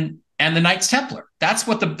and the Knights Templar. That's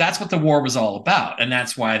what the war was all about, and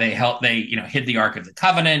that's why they hid the Ark of the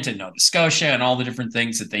Covenant in Nova Scotia and all the different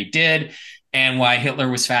things that they did, and why Hitler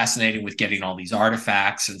was fascinated with getting all these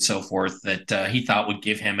artifacts and so forth that he thought would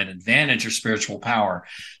give him an advantage or spiritual power.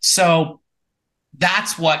 So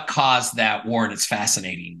that's what caused that war, and it's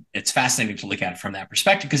fascinating. It's fascinating to look at it from that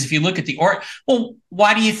perspective, because if you look at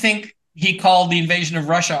why do you think he called the invasion of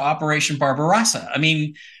Russia Operation Barbarossa? I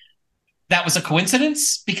mean, that was a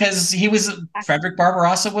coincidence, because Frederick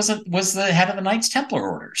Barbarossa was the head of the Knights Templar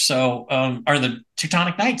Order, so or the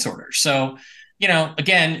Teutonic Knights Order. So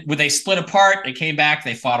again, when they split apart, they came back,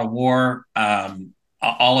 they fought a war.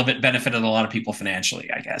 All of it benefited a lot of people financially,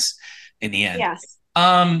 I guess, in the end. Yes.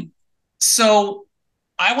 So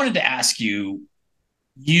I wanted to ask you,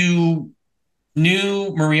 you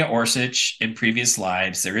knew Maria Orsic in previous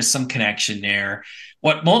lives. There is some connection there.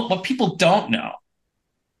 What people don't know,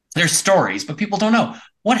 there's stories, but people don't know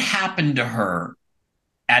what happened to her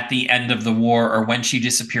at the end of the war, or when she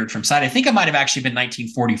disappeared from sight. I think it might have actually been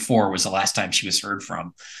 1944 was the last time she was heard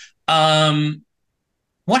from.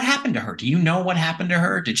 What happened to her? Do you know what happened to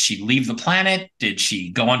her? Did she leave the planet? Did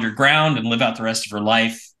she go underground and live out the rest of her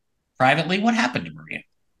life privately? What happened to Maria?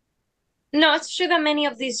 No, it's true that many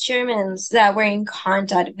of these Germans that were in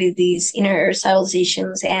contact with these inner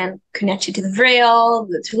civilizations and connected to the real,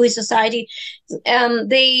 the Thule society,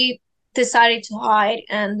 they decided to hide,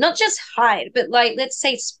 and not just hide, but like, let's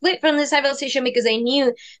say, split from the civilization, because they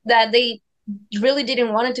knew that they really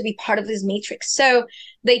didn't want it to be part of this matrix. So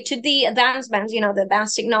they took the advancements, the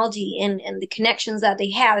advanced technology and the connections that they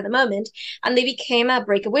had at the moment, and they became a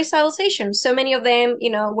breakaway civilization. So many of them,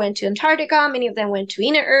 went to Antarctica, many of them went to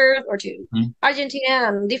Inner Earth or to Argentina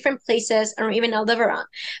and different places, or even Aldebaran.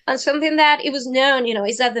 And something that it was known,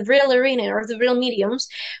 is that the real arena, or the real mediums,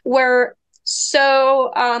 were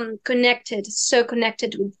so connected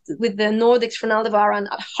with the Nordics from Aldebaran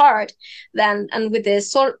at heart, and with the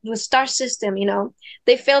star system.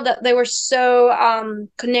 They felt that they were so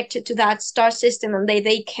connected to that star system, and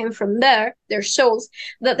they came from there, their souls,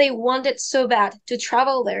 that they wanted so bad to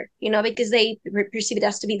travel there, because they perceive it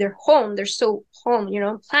as to be their home, their soul home,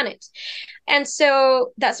 planet. And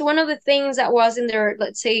so that's one of the things that was in their,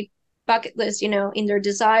 let's say, bucket list, in their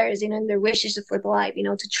desires, in their wishes for the life,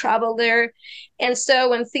 to travel there. And so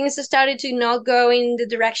when things started to not go in the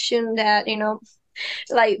direction that,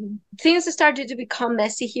 like, things started to become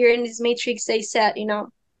messy here in this matrix, they said,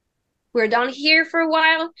 we're done here for a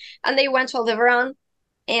while. And they went to Aldebaran,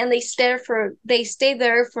 and they stayed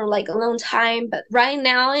there for like a long time. But right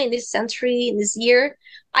now, in this century, in this year,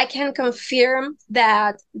 I can confirm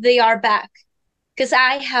that they are back, because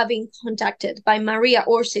I have been contacted by Maria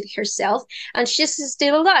Orsic herself, and she's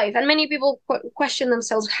still alive. And many people question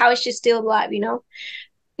themselves, how is she still alive?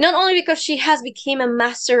 not only because she has become a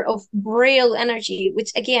master of braille energy,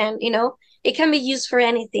 which again, it can be used for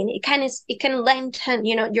anything. It can lengthen,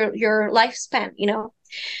 your lifespan,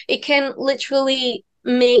 it can literally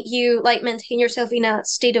make you like maintain yourself in a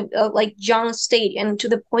state of like young state, and to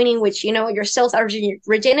the point in which your cells are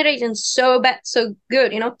regenerating so bad, so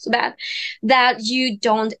good, so bad that you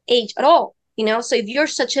don't age at all. So if you're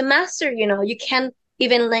such a master, you can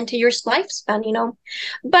even lengthen your lifespan.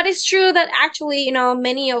 But it's true that actually,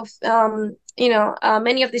 many of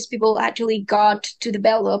these people actually got to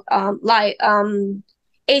develop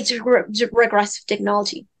age regressive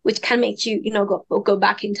technology, which can make you, go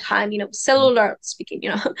back in time, cellular speaking.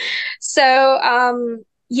 So,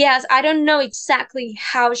 yes, I don't know exactly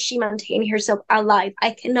how she maintained herself alive.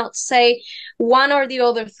 I cannot say one or the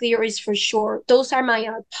other theories for sure. Those are my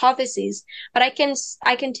hypotheses, but I can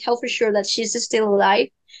tell for sure that she's still alive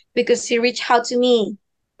because she reached out to me.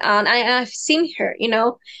 And I've seen her,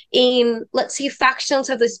 in, let's say, factions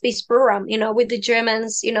of the space program, with the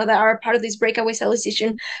Germans, that are part of this breakaway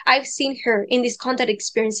civilization. I've seen her in these contact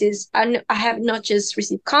experiences. And I have not just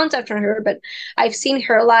received contact from her, but I've seen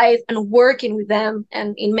her live and working with them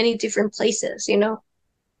and in many different places.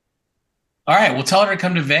 All right, well, tell her to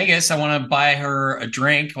come to Vegas. I want to buy her a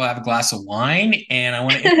drink. We'll have a glass of wine, and I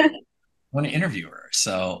want to interview her.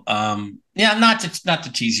 So, yeah, not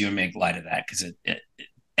to tease you and make light of that, because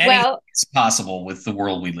anything Well, is possible with the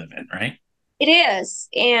world we live in, right? it is.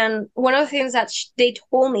 And one of the things that they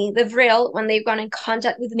told me, the Vril, when they've gone in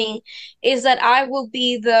contact with me, is that I will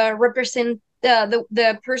be the person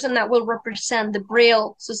that will represent the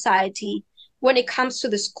Braille Society when it comes to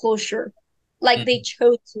disclosure. Like they Mhm.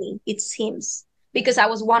 chose me, it seems, because I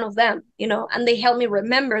was one of them, and they helped me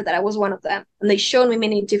remember that I was one of them. And they showed me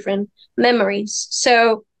many different memories.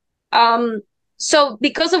 Um, so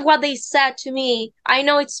because of what they said to me, I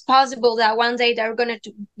know it's possible that one day they're going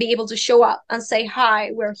to be able to show up and say, "Hi,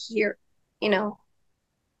 we're here," you know.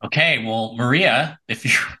 Okay, well, Maria, if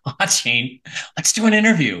you're watching, let's do an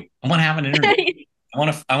interview. I want to have an interview. I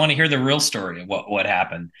want to hear the real story of what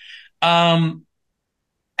happened. Um,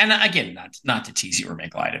 and again, not to tease you or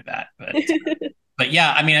make light of that, but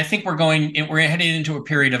yeah, I mean, I think we're heading into a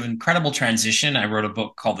period of incredible transition. I wrote a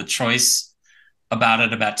book called The Choice about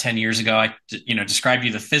it about 10 years ago. I described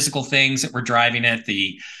you the physical things that were driving it,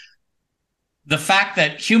 the fact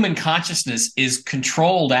that human consciousness is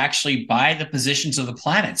controlled actually by the positions of the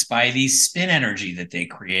planets, by the spin energy that they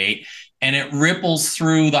create, and it ripples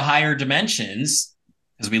through the higher dimensions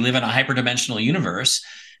because we live in a hyperdimensional universe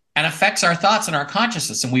and affects our thoughts and our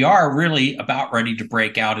consciousness. And we are really about ready to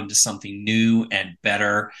break out into something new and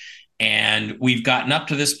better. And we've gotten up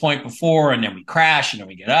to this point before, and then we crash, and then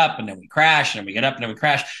we get up, and then we crash, and then we get up, and then we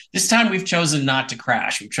crash. This time we've chosen not to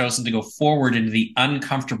crash. We've chosen to go forward into the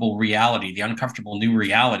uncomfortable reality. The uncomfortable new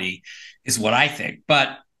reality is what I think.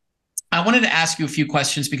 But I wanted to ask you a few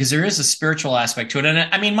questions because there is a spiritual aspect to it. And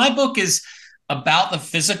I mean, my book is about the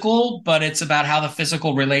physical, but it's about how the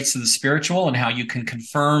physical relates to the spiritual and how you can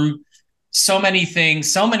confirm so many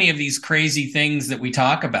things, so many of these crazy things that we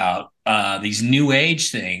talk about, these new age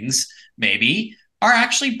things, maybe, are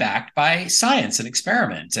actually backed by science and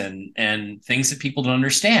experiment and things that people don't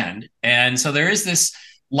understand. And so there is this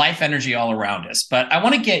life energy all around us. But I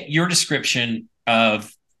want to get your description of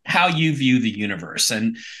how you view the universe.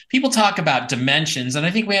 And people talk about dimensions, and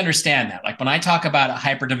I think we understand that. Like when I talk about a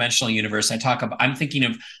hyperdimensional universe, I'm thinking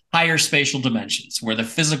of higher spatial dimensions where the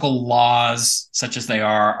physical laws, such as they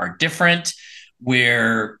are different,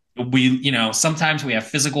 where sometimes we have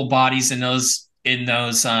physical bodies in those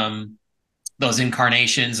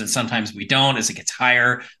incarnations, and sometimes we don't. As it gets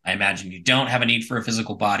higher, I imagine you don't have a need for a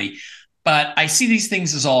physical body. But I see these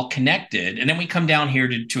things as all connected, and then we come down here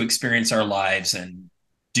to experience our lives and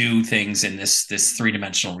do things in this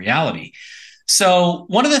three-dimensional reality. So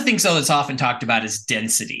one of the things, though, that's often talked about is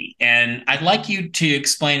density. And I'd like you to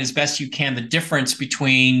explain as best you can the difference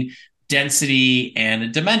between density and a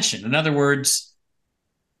dimension. In other words,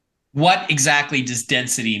 what exactly does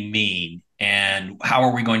density mean? And how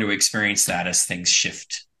are we going to experience that as things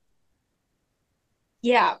shift?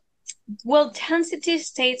 Yeah. Well, density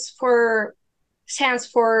stands for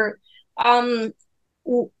um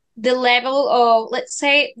the level of, let's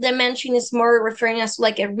say, dimension is more referring as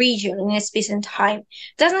like a region in a space and time.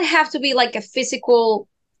 It doesn't have to be like a physical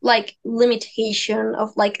like limitation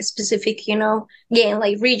of like a specific, again,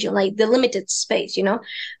 like region, like the limited space,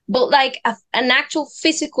 but like an actual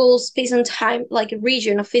physical space and time, like a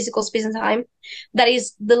region of physical space and time that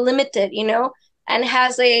is delimited, and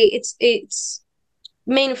has its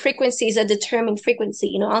main frequency is a determined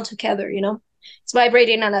frequency, altogether. It's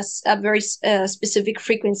vibrating on a very specific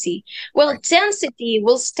frequency. Well, Right. density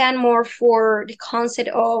will stand more for the concept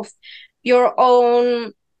of your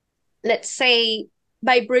own, let's say,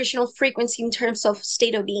 vibrational frequency in terms of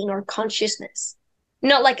state of being or consciousness.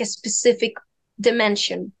 Not like a specific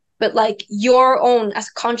dimension, but like your own as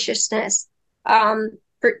consciousness,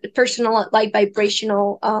 personal, like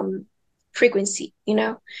vibrational frequency, you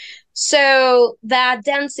know? So that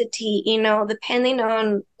density, depending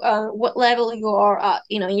on what level you are at,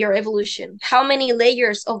 in your evolution, how many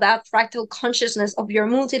layers of that fractal consciousness, of your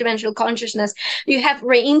multidimensional consciousness, you have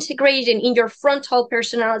reintegrated in your frontal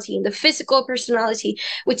personality, in the physical personality,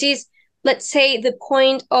 which is, let's say, the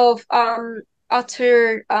point of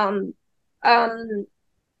utter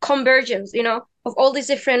convergence, of all these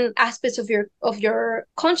different aspects of your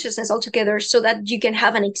consciousness altogether, so that you can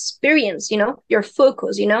have an experience, your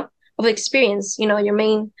focus, of experience, your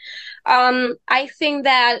main. I think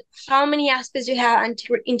that how many aspects you have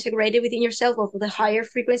integrated within yourself, of the higher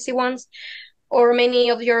frequency ones, or many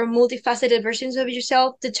of your multifaceted versions of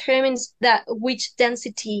yourself, determines that which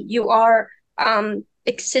density you are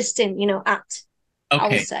existing, at, I will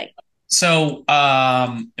Okay. say. So,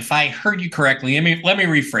 if I heard you correctly, let me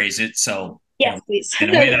rephrase it. So, Yes, please.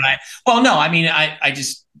 in a way that well, no, I mean, I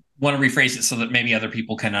just want to rephrase it so that maybe other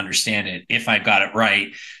people can understand it. If I got it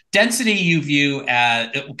right, density you view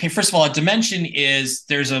as, okay. First of all, a dimension is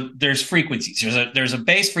there's frequencies. There's a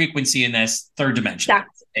base frequency in this third dimension.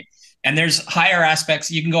 Exactly. Okay? And there's higher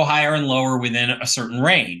aspects. You can go higher and lower within a certain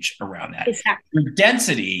range around that. Exactly. Your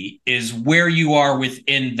density is where you are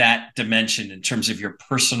within that dimension in terms of your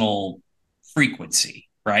personal frequency,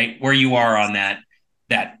 right? Where you are on that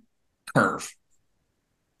curve.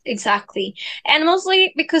 Exactly. And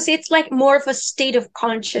mostly because it's like more of a state of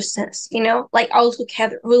consciousness, like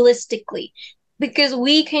altogether, holistically. Because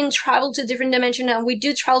we can travel to different dimensions, and we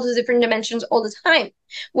do travel to different dimensions all the time.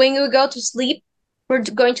 When we go to sleep, we're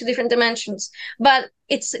going to different dimensions. But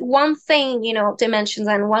it's one thing, dimensions,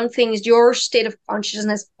 and one thing is your state of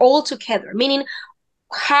consciousness altogether, meaning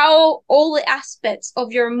how all the aspects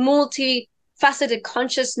of your multifaceted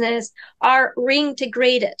consciousness are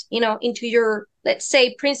reintegrated, into your, let's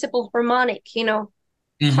say, principal harmonic,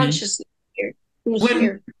 Mm-hmm. consciousness here, in When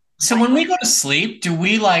here. so when we go to sleep, do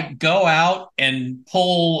we like go out and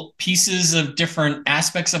pull pieces of different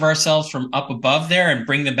aspects of ourselves from up above there and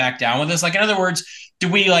bring them back down with us? Like, in other words, do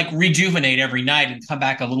we like rejuvenate every night and come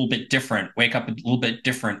back a little bit different, wake up a little bit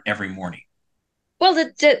different every morning? Well,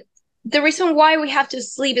 the reason why we have to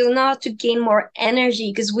sleep is not to gain more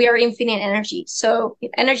energy, because we are infinite energy. So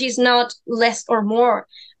energy is not less or more,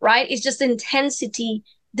 right? It's just intensity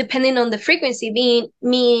depending on the frequency,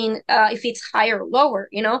 meaning if it's higher or lower,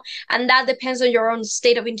 and that depends on your own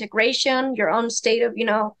state of integration, your own state of,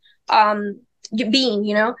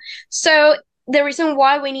 being, So the reason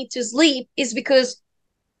why we need to sleep is because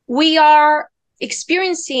we are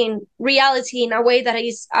experiencing reality in a way that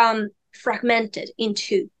is fragmented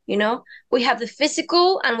into, we have the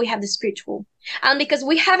physical and we have the spiritual, and because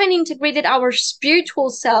we haven't integrated our spiritual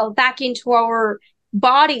self back into our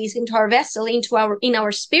bodies, into our vessel, in our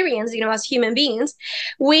experience, as human beings,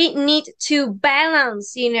 we need to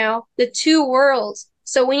balance, the two worlds.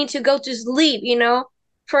 So we need to go to sleep,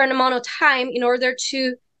 for an amount of time in order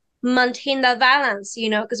to maintain that balance,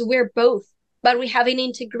 because we're both, but we haven't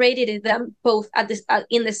integrated them both at this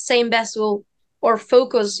in the same vessel or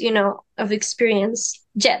focus, of experience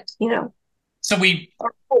yet, So we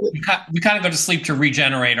kind of go to sleep to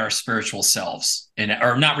regenerate our spiritual selves,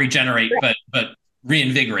 or not regenerate, but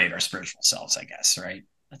reinvigorate our spiritual selves, I guess, right?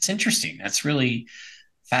 That's interesting. That's really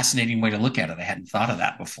fascinating way to look at it. I hadn't thought of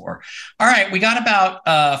that before. All right, we got about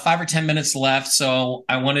 5 or 10 minutes left, so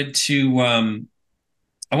I wanted to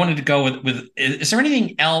go with. Is there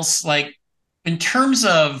anything else, like, in terms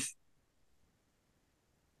of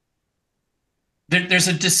there's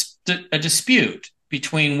a dispute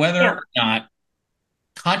between whether Yeah. or not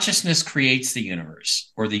consciousness creates the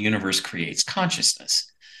universe or the universe creates consciousness.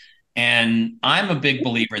 And I'm a big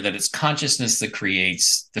believer that it's consciousness that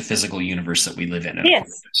creates the physical universe that we live in. And of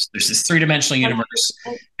Yes. course, there's this three-dimensional universe,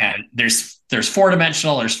 and there's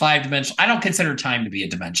four-dimensional, there's five-dimensional. I don't consider time to be a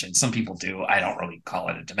dimension. Some people do. I don't really call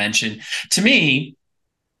it a dimension. To me,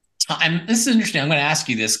 time, this is interesting. I'm going to ask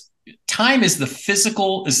you this. Time is the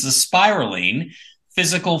spiraling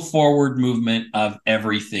physical forward movement of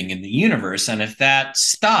everything in the universe. And if that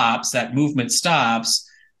stops, that movement stops,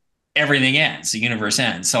 everything ends, the universe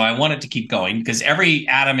ends. So I want it to keep going because every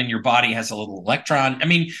atom in your body has a little electron. I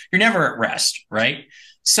mean, you're never at rest, right?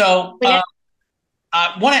 So I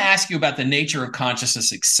want to ask you about the nature of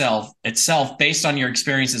consciousness itself based on your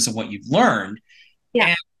experiences and what you've learned. Yeah.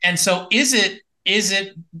 And And so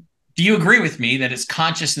do you agree with me that it's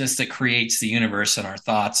consciousness that creates the universe and our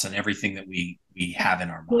thoughts and everything that we have in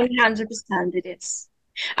our mind? 100% it is.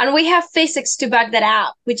 And we have physics to back that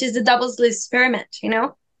up, which is the double slit experiment,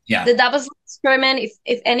 Yeah. The double slit experiment,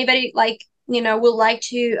 if anybody would like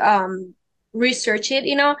to research it,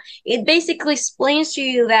 it basically explains to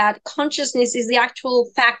you that consciousness is the actual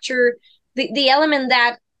factor, the element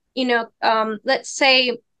that, let's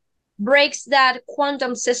say breaks that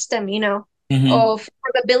quantum system, Hmm. of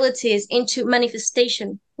probabilities into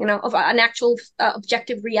manifestation, of an actual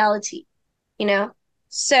objective reality, you know.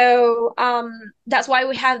 So that's why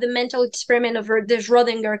we have the mental experiment of the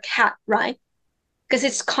Schrodinger cat, right? Because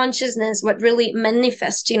it's consciousness what really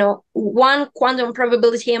manifests, one quantum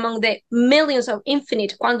probability among the millions of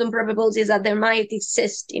infinite quantum probabilities that there might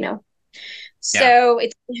exist, Yeah. So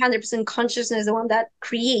it's 100% consciousness, the one that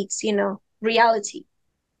creates, reality.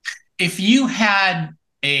 If you had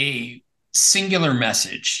a singular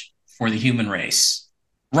message for the human race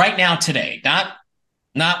right now today, not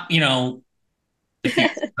the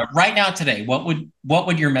future, but right now today, what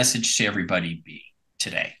would your message to everybody be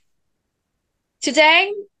today?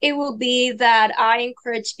 Today, it will be that I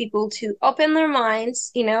encourage people to open their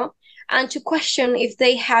minds, and to question if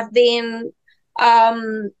they have been,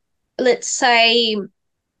 um, let's say,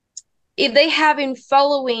 if they have been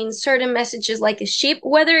following certain messages like a sheep,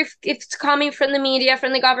 whether if it's coming from the media,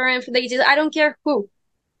 from the government, from the agencies, I don't care who,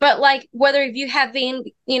 but like whether if you have been,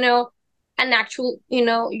 an actual,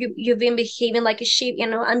 you've been behaving like a sheep,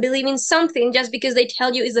 and believing something just because they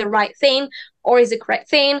tell you is the right thing or is the correct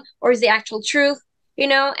thing or is the actual truth,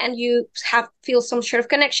 and you have feel some sort of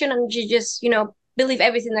connection and you just, believe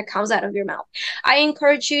everything that comes out of your mouth. I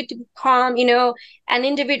encourage you to become, an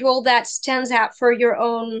individual that stands out for your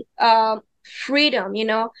own freedom,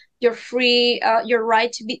 your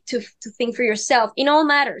right to think for yourself in all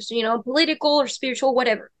matters, political or spiritual,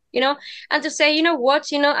 whatever, and to say, you know what,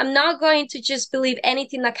 I'm not going to just believe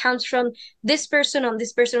anything that comes from this person on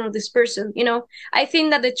this person or this person. I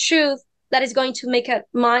think that the truth that is going to make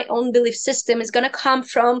my own belief system is going to come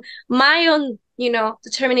from my own,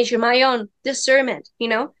 determination, my own discernment,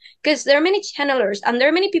 because there are many channelers and there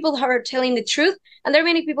are many people who are telling the truth and there are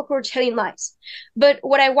many people who are telling lies. But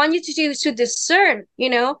what I want you to do is to discern,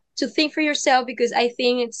 to think for yourself, because I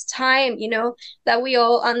think it's time, that we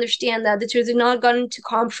all understand that the truth is not going to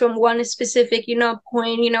come from one specific,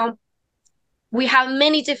 point, we have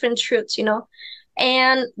many different truths,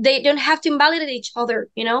 and they don't have to invalidate each other,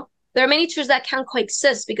 There are many truths that can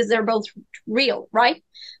coexist because they're both real, right?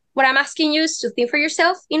 What I'm asking you is to think for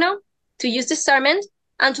yourself, to use discernment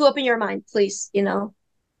and to open your mind, please,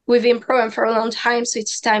 We've been programmed for a long time, so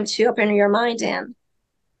it's time to open your mind and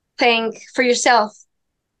think for yourself.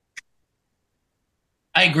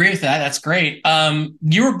 I agree with that. That's great.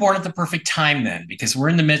 You were born at the perfect time then, because we're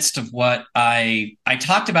in the midst of what I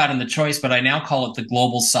talked about in the choice, but I now call it the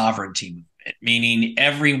global sovereignty movement, meaning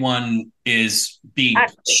everyone is being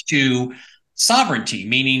Actually, pushed to sovereignty,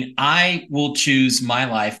 meaning I will choose my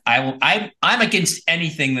life. I'm against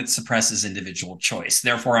anything that suppresses individual choice.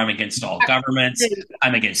 Therefore, I'm against all governments.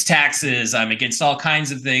 I'm against taxes. I'm against all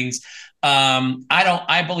kinds of things.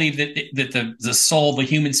 I believe that the soul, the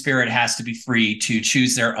human spirit, has to be free to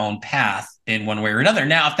choose their own path in one way or another.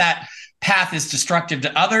 Now, if that path is destructive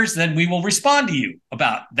to others, then we will respond to you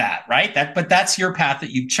about that, right? But that's your path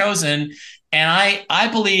that you've chosen. And I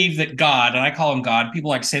believe that God, and I call him God, people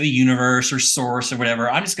like to say the universe or source or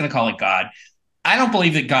whatever. I'm just going to call it God. I don't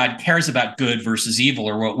believe that God cares about good versus evil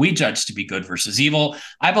or what we judge to be good versus evil.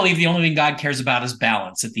 I believe the only thing God cares about is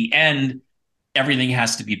balance. At the end, everything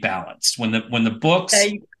has to be balanced. When the books,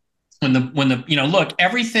 look,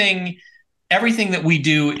 everything that we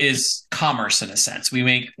do is commerce in a sense. We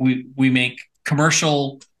make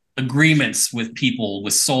commercial agreements with people,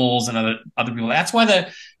 with souls and other people. That's why the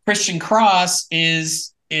Christian cross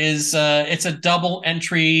is it's a double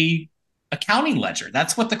entry accounting ledger.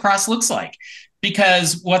 That's what the cross looks like,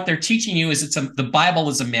 because what they're teaching you is the Bible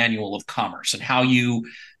is a manual of commerce and how you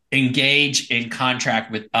engage in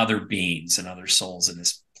contract with other beings and other souls in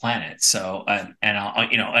this planet. So, and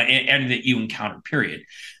that you encounter, period.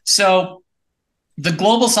 So the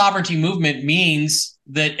global sovereignty movement means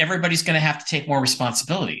that everybody's going to have to take more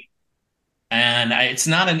responsibility. And it's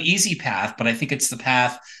not an easy path, but I think it's the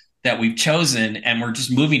path that we've chosen, and we're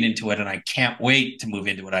just moving into it. And I can't wait to move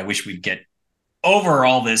into it. I wish we'd get over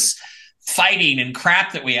all this fighting and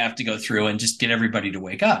crap that we have to go through and just get everybody to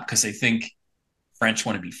wake up, because I think French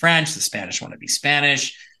want to be French, the Spanish want to be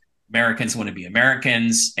Spanish, Americans want to be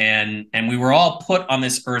Americans, and we were all put on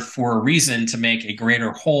this earth for a reason, to make a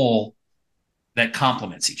greater whole that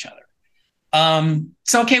complements each other.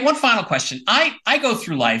 So okay, one final question. I go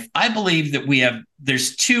through life. I believe that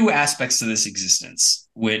there's two aspects to this existence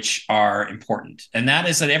which are important, and that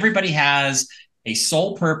is that everybody has a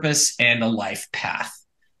soul purpose and a life path.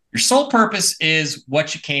 Your soul purpose is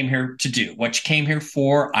what you came here to do, what you came here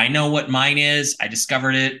for. I know what mine is. I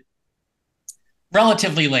discovered it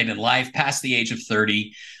relatively late in life, past the age of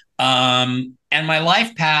 30. And my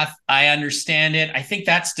life path, I understand it. I think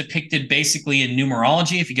that's depicted basically in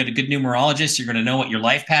numerology. If you get a good numerologist, you're going to know what your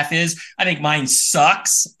life path is. I think mine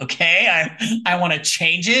sucks. Okay. I want to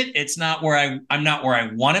change it. It's not where I'm not where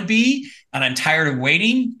I want to be, and I'm tired of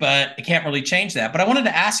waiting, but I can't really change that. But I wanted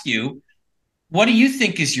to ask you, what do you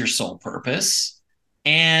think is your soul purpose?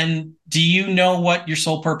 And do you know what your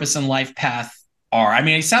soul purpose and life path are? I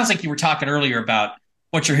mean, it sounds like you were talking earlier about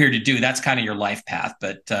what you're here to do. That's kind of your life path.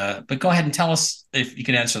 But go ahead and tell us, if you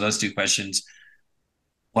can answer those two questions.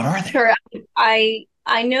 What are they? Sure. I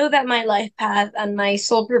know that my life path and my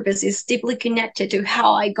soul purpose is deeply connected to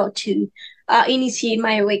how I got to initiate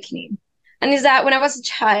my awakening. And is that when I was a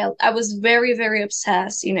child, I was very, very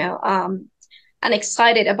obsessed, and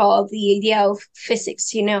excited about the idea of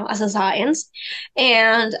physics, as a science.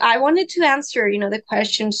 And I wanted to answer, the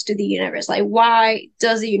questions to the universe, like why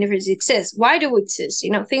does the universe exist? Why do we exist?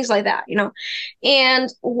 Things like that. And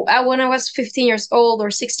when I was 15 years old or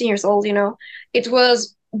 16 years old, it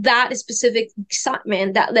was that specific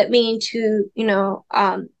excitement that led me into,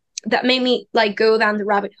 that made me like go down the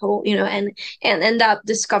rabbit hole, and end up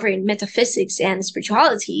discovering metaphysics and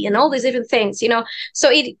spirituality and all these different things.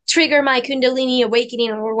 So it triggered my Kundalini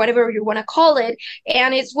awakening, or whatever you want to call it,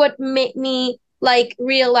 and it's what made me like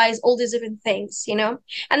realize all these different things. And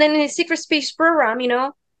then in the secret space program,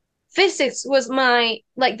 physics was my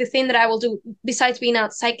like the thing that I will do besides being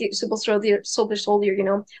a psychic super soldier.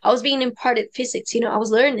 I was being imparted physics. I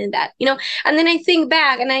was learning that. And then I think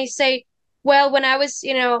back and I say, well, when I was,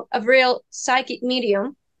 a real psychic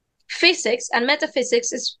medium, physics and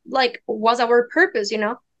metaphysics is like was our purpose.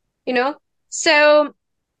 So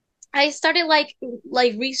I started like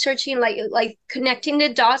researching, like connecting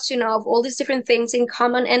the dots, of all these different things in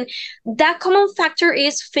common, and that common factor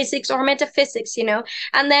is physics or metaphysics.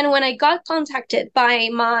 And then when I got contacted by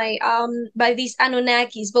by these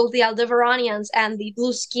Anunnakis, both the Aldebaranians and the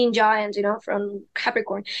blue skin giant, from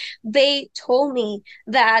Capricorn, they told me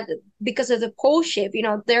that because of the pole shift,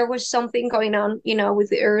 there was something going on, with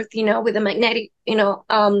the Earth, with the magnetic,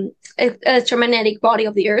 electromagnetic body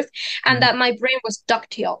of the Earth, and that my brain was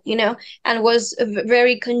ductile, and was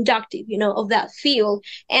very conductive, of that field,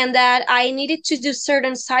 and that I needed to do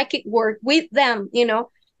certain psychic work with them, in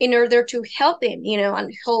order to help them,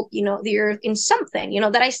 and help, the Earth in something,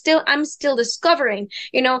 that I'm still discovering,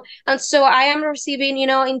 and so I am receiving,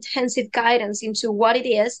 intensive guidance into what it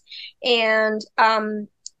is, and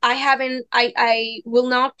I will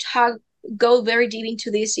not go very deep into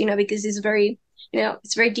this, because it's very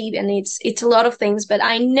deep, and it's a lot of things, but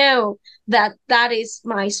I know that is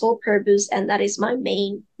my sole purpose, and that is my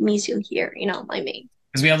main mission here, my main.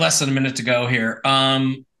 Because we have less than a minute to go here.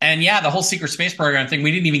 And yeah, the whole secret space program thing,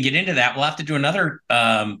 we didn't even get into that. We'll have to do another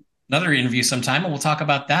interview sometime, and we'll talk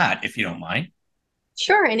about that if you don't mind.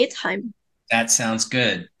 Sure, anytime. That sounds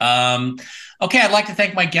good. Okay, I'd like to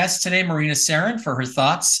thank my guest today, Marina Seren, for her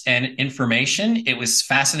thoughts and information. It was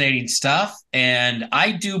fascinating stuff, and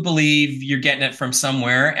I do believe you're getting it from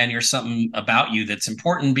somewhere, and there's something about you that's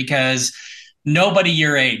important, because nobody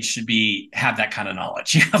your age should have that kind of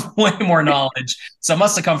knowledge. You have way more knowledge, so it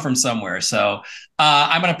must have come from somewhere. So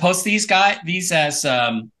I'm going to post these as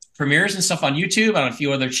premieres and stuff on YouTube, on a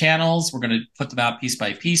few other channels. We're going to put them out piece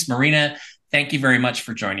by piece. Marina, thank you very much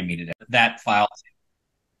for joining me today. That file.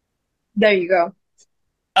 There you go.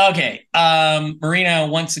 Okay. Marina,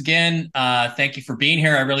 once again, thank you for being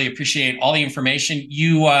here. I really appreciate all the information.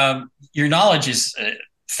 Your knowledge is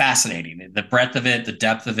fascinating. The breadth of it, the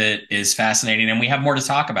depth of it is fascinating. And we have more to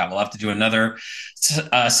talk about. We'll have to do another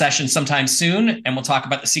session sometime soon, and we'll talk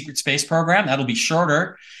about the secret space program. That'll be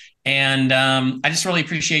shorter. And I just really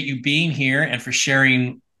appreciate you being here and for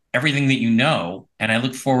sharing everything that you know. And I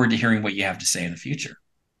look forward to hearing what you have to say in the future.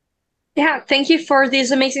 Yeah, thank you for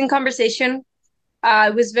this amazing conversation.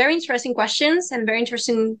 It was very interesting questions and very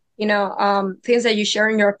interesting, things that you share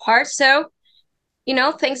in your part. So,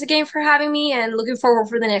 thanks again for having me, and looking forward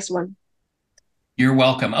for the next one. You're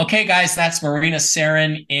welcome. Okay, guys, that's Marina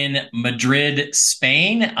Seren in Madrid,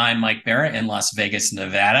 Spain. I'm Mike Bara in Las Vegas,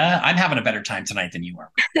 Nevada. I'm having a better time tonight than you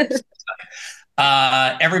are.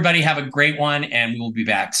 Everybody have a great one, and we will be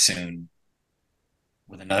back soon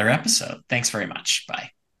with another episode. Thanks very much.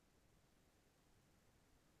 Bye.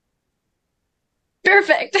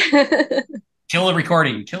 Perfect. Kill the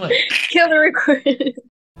recording. Kill it. Kill the recording.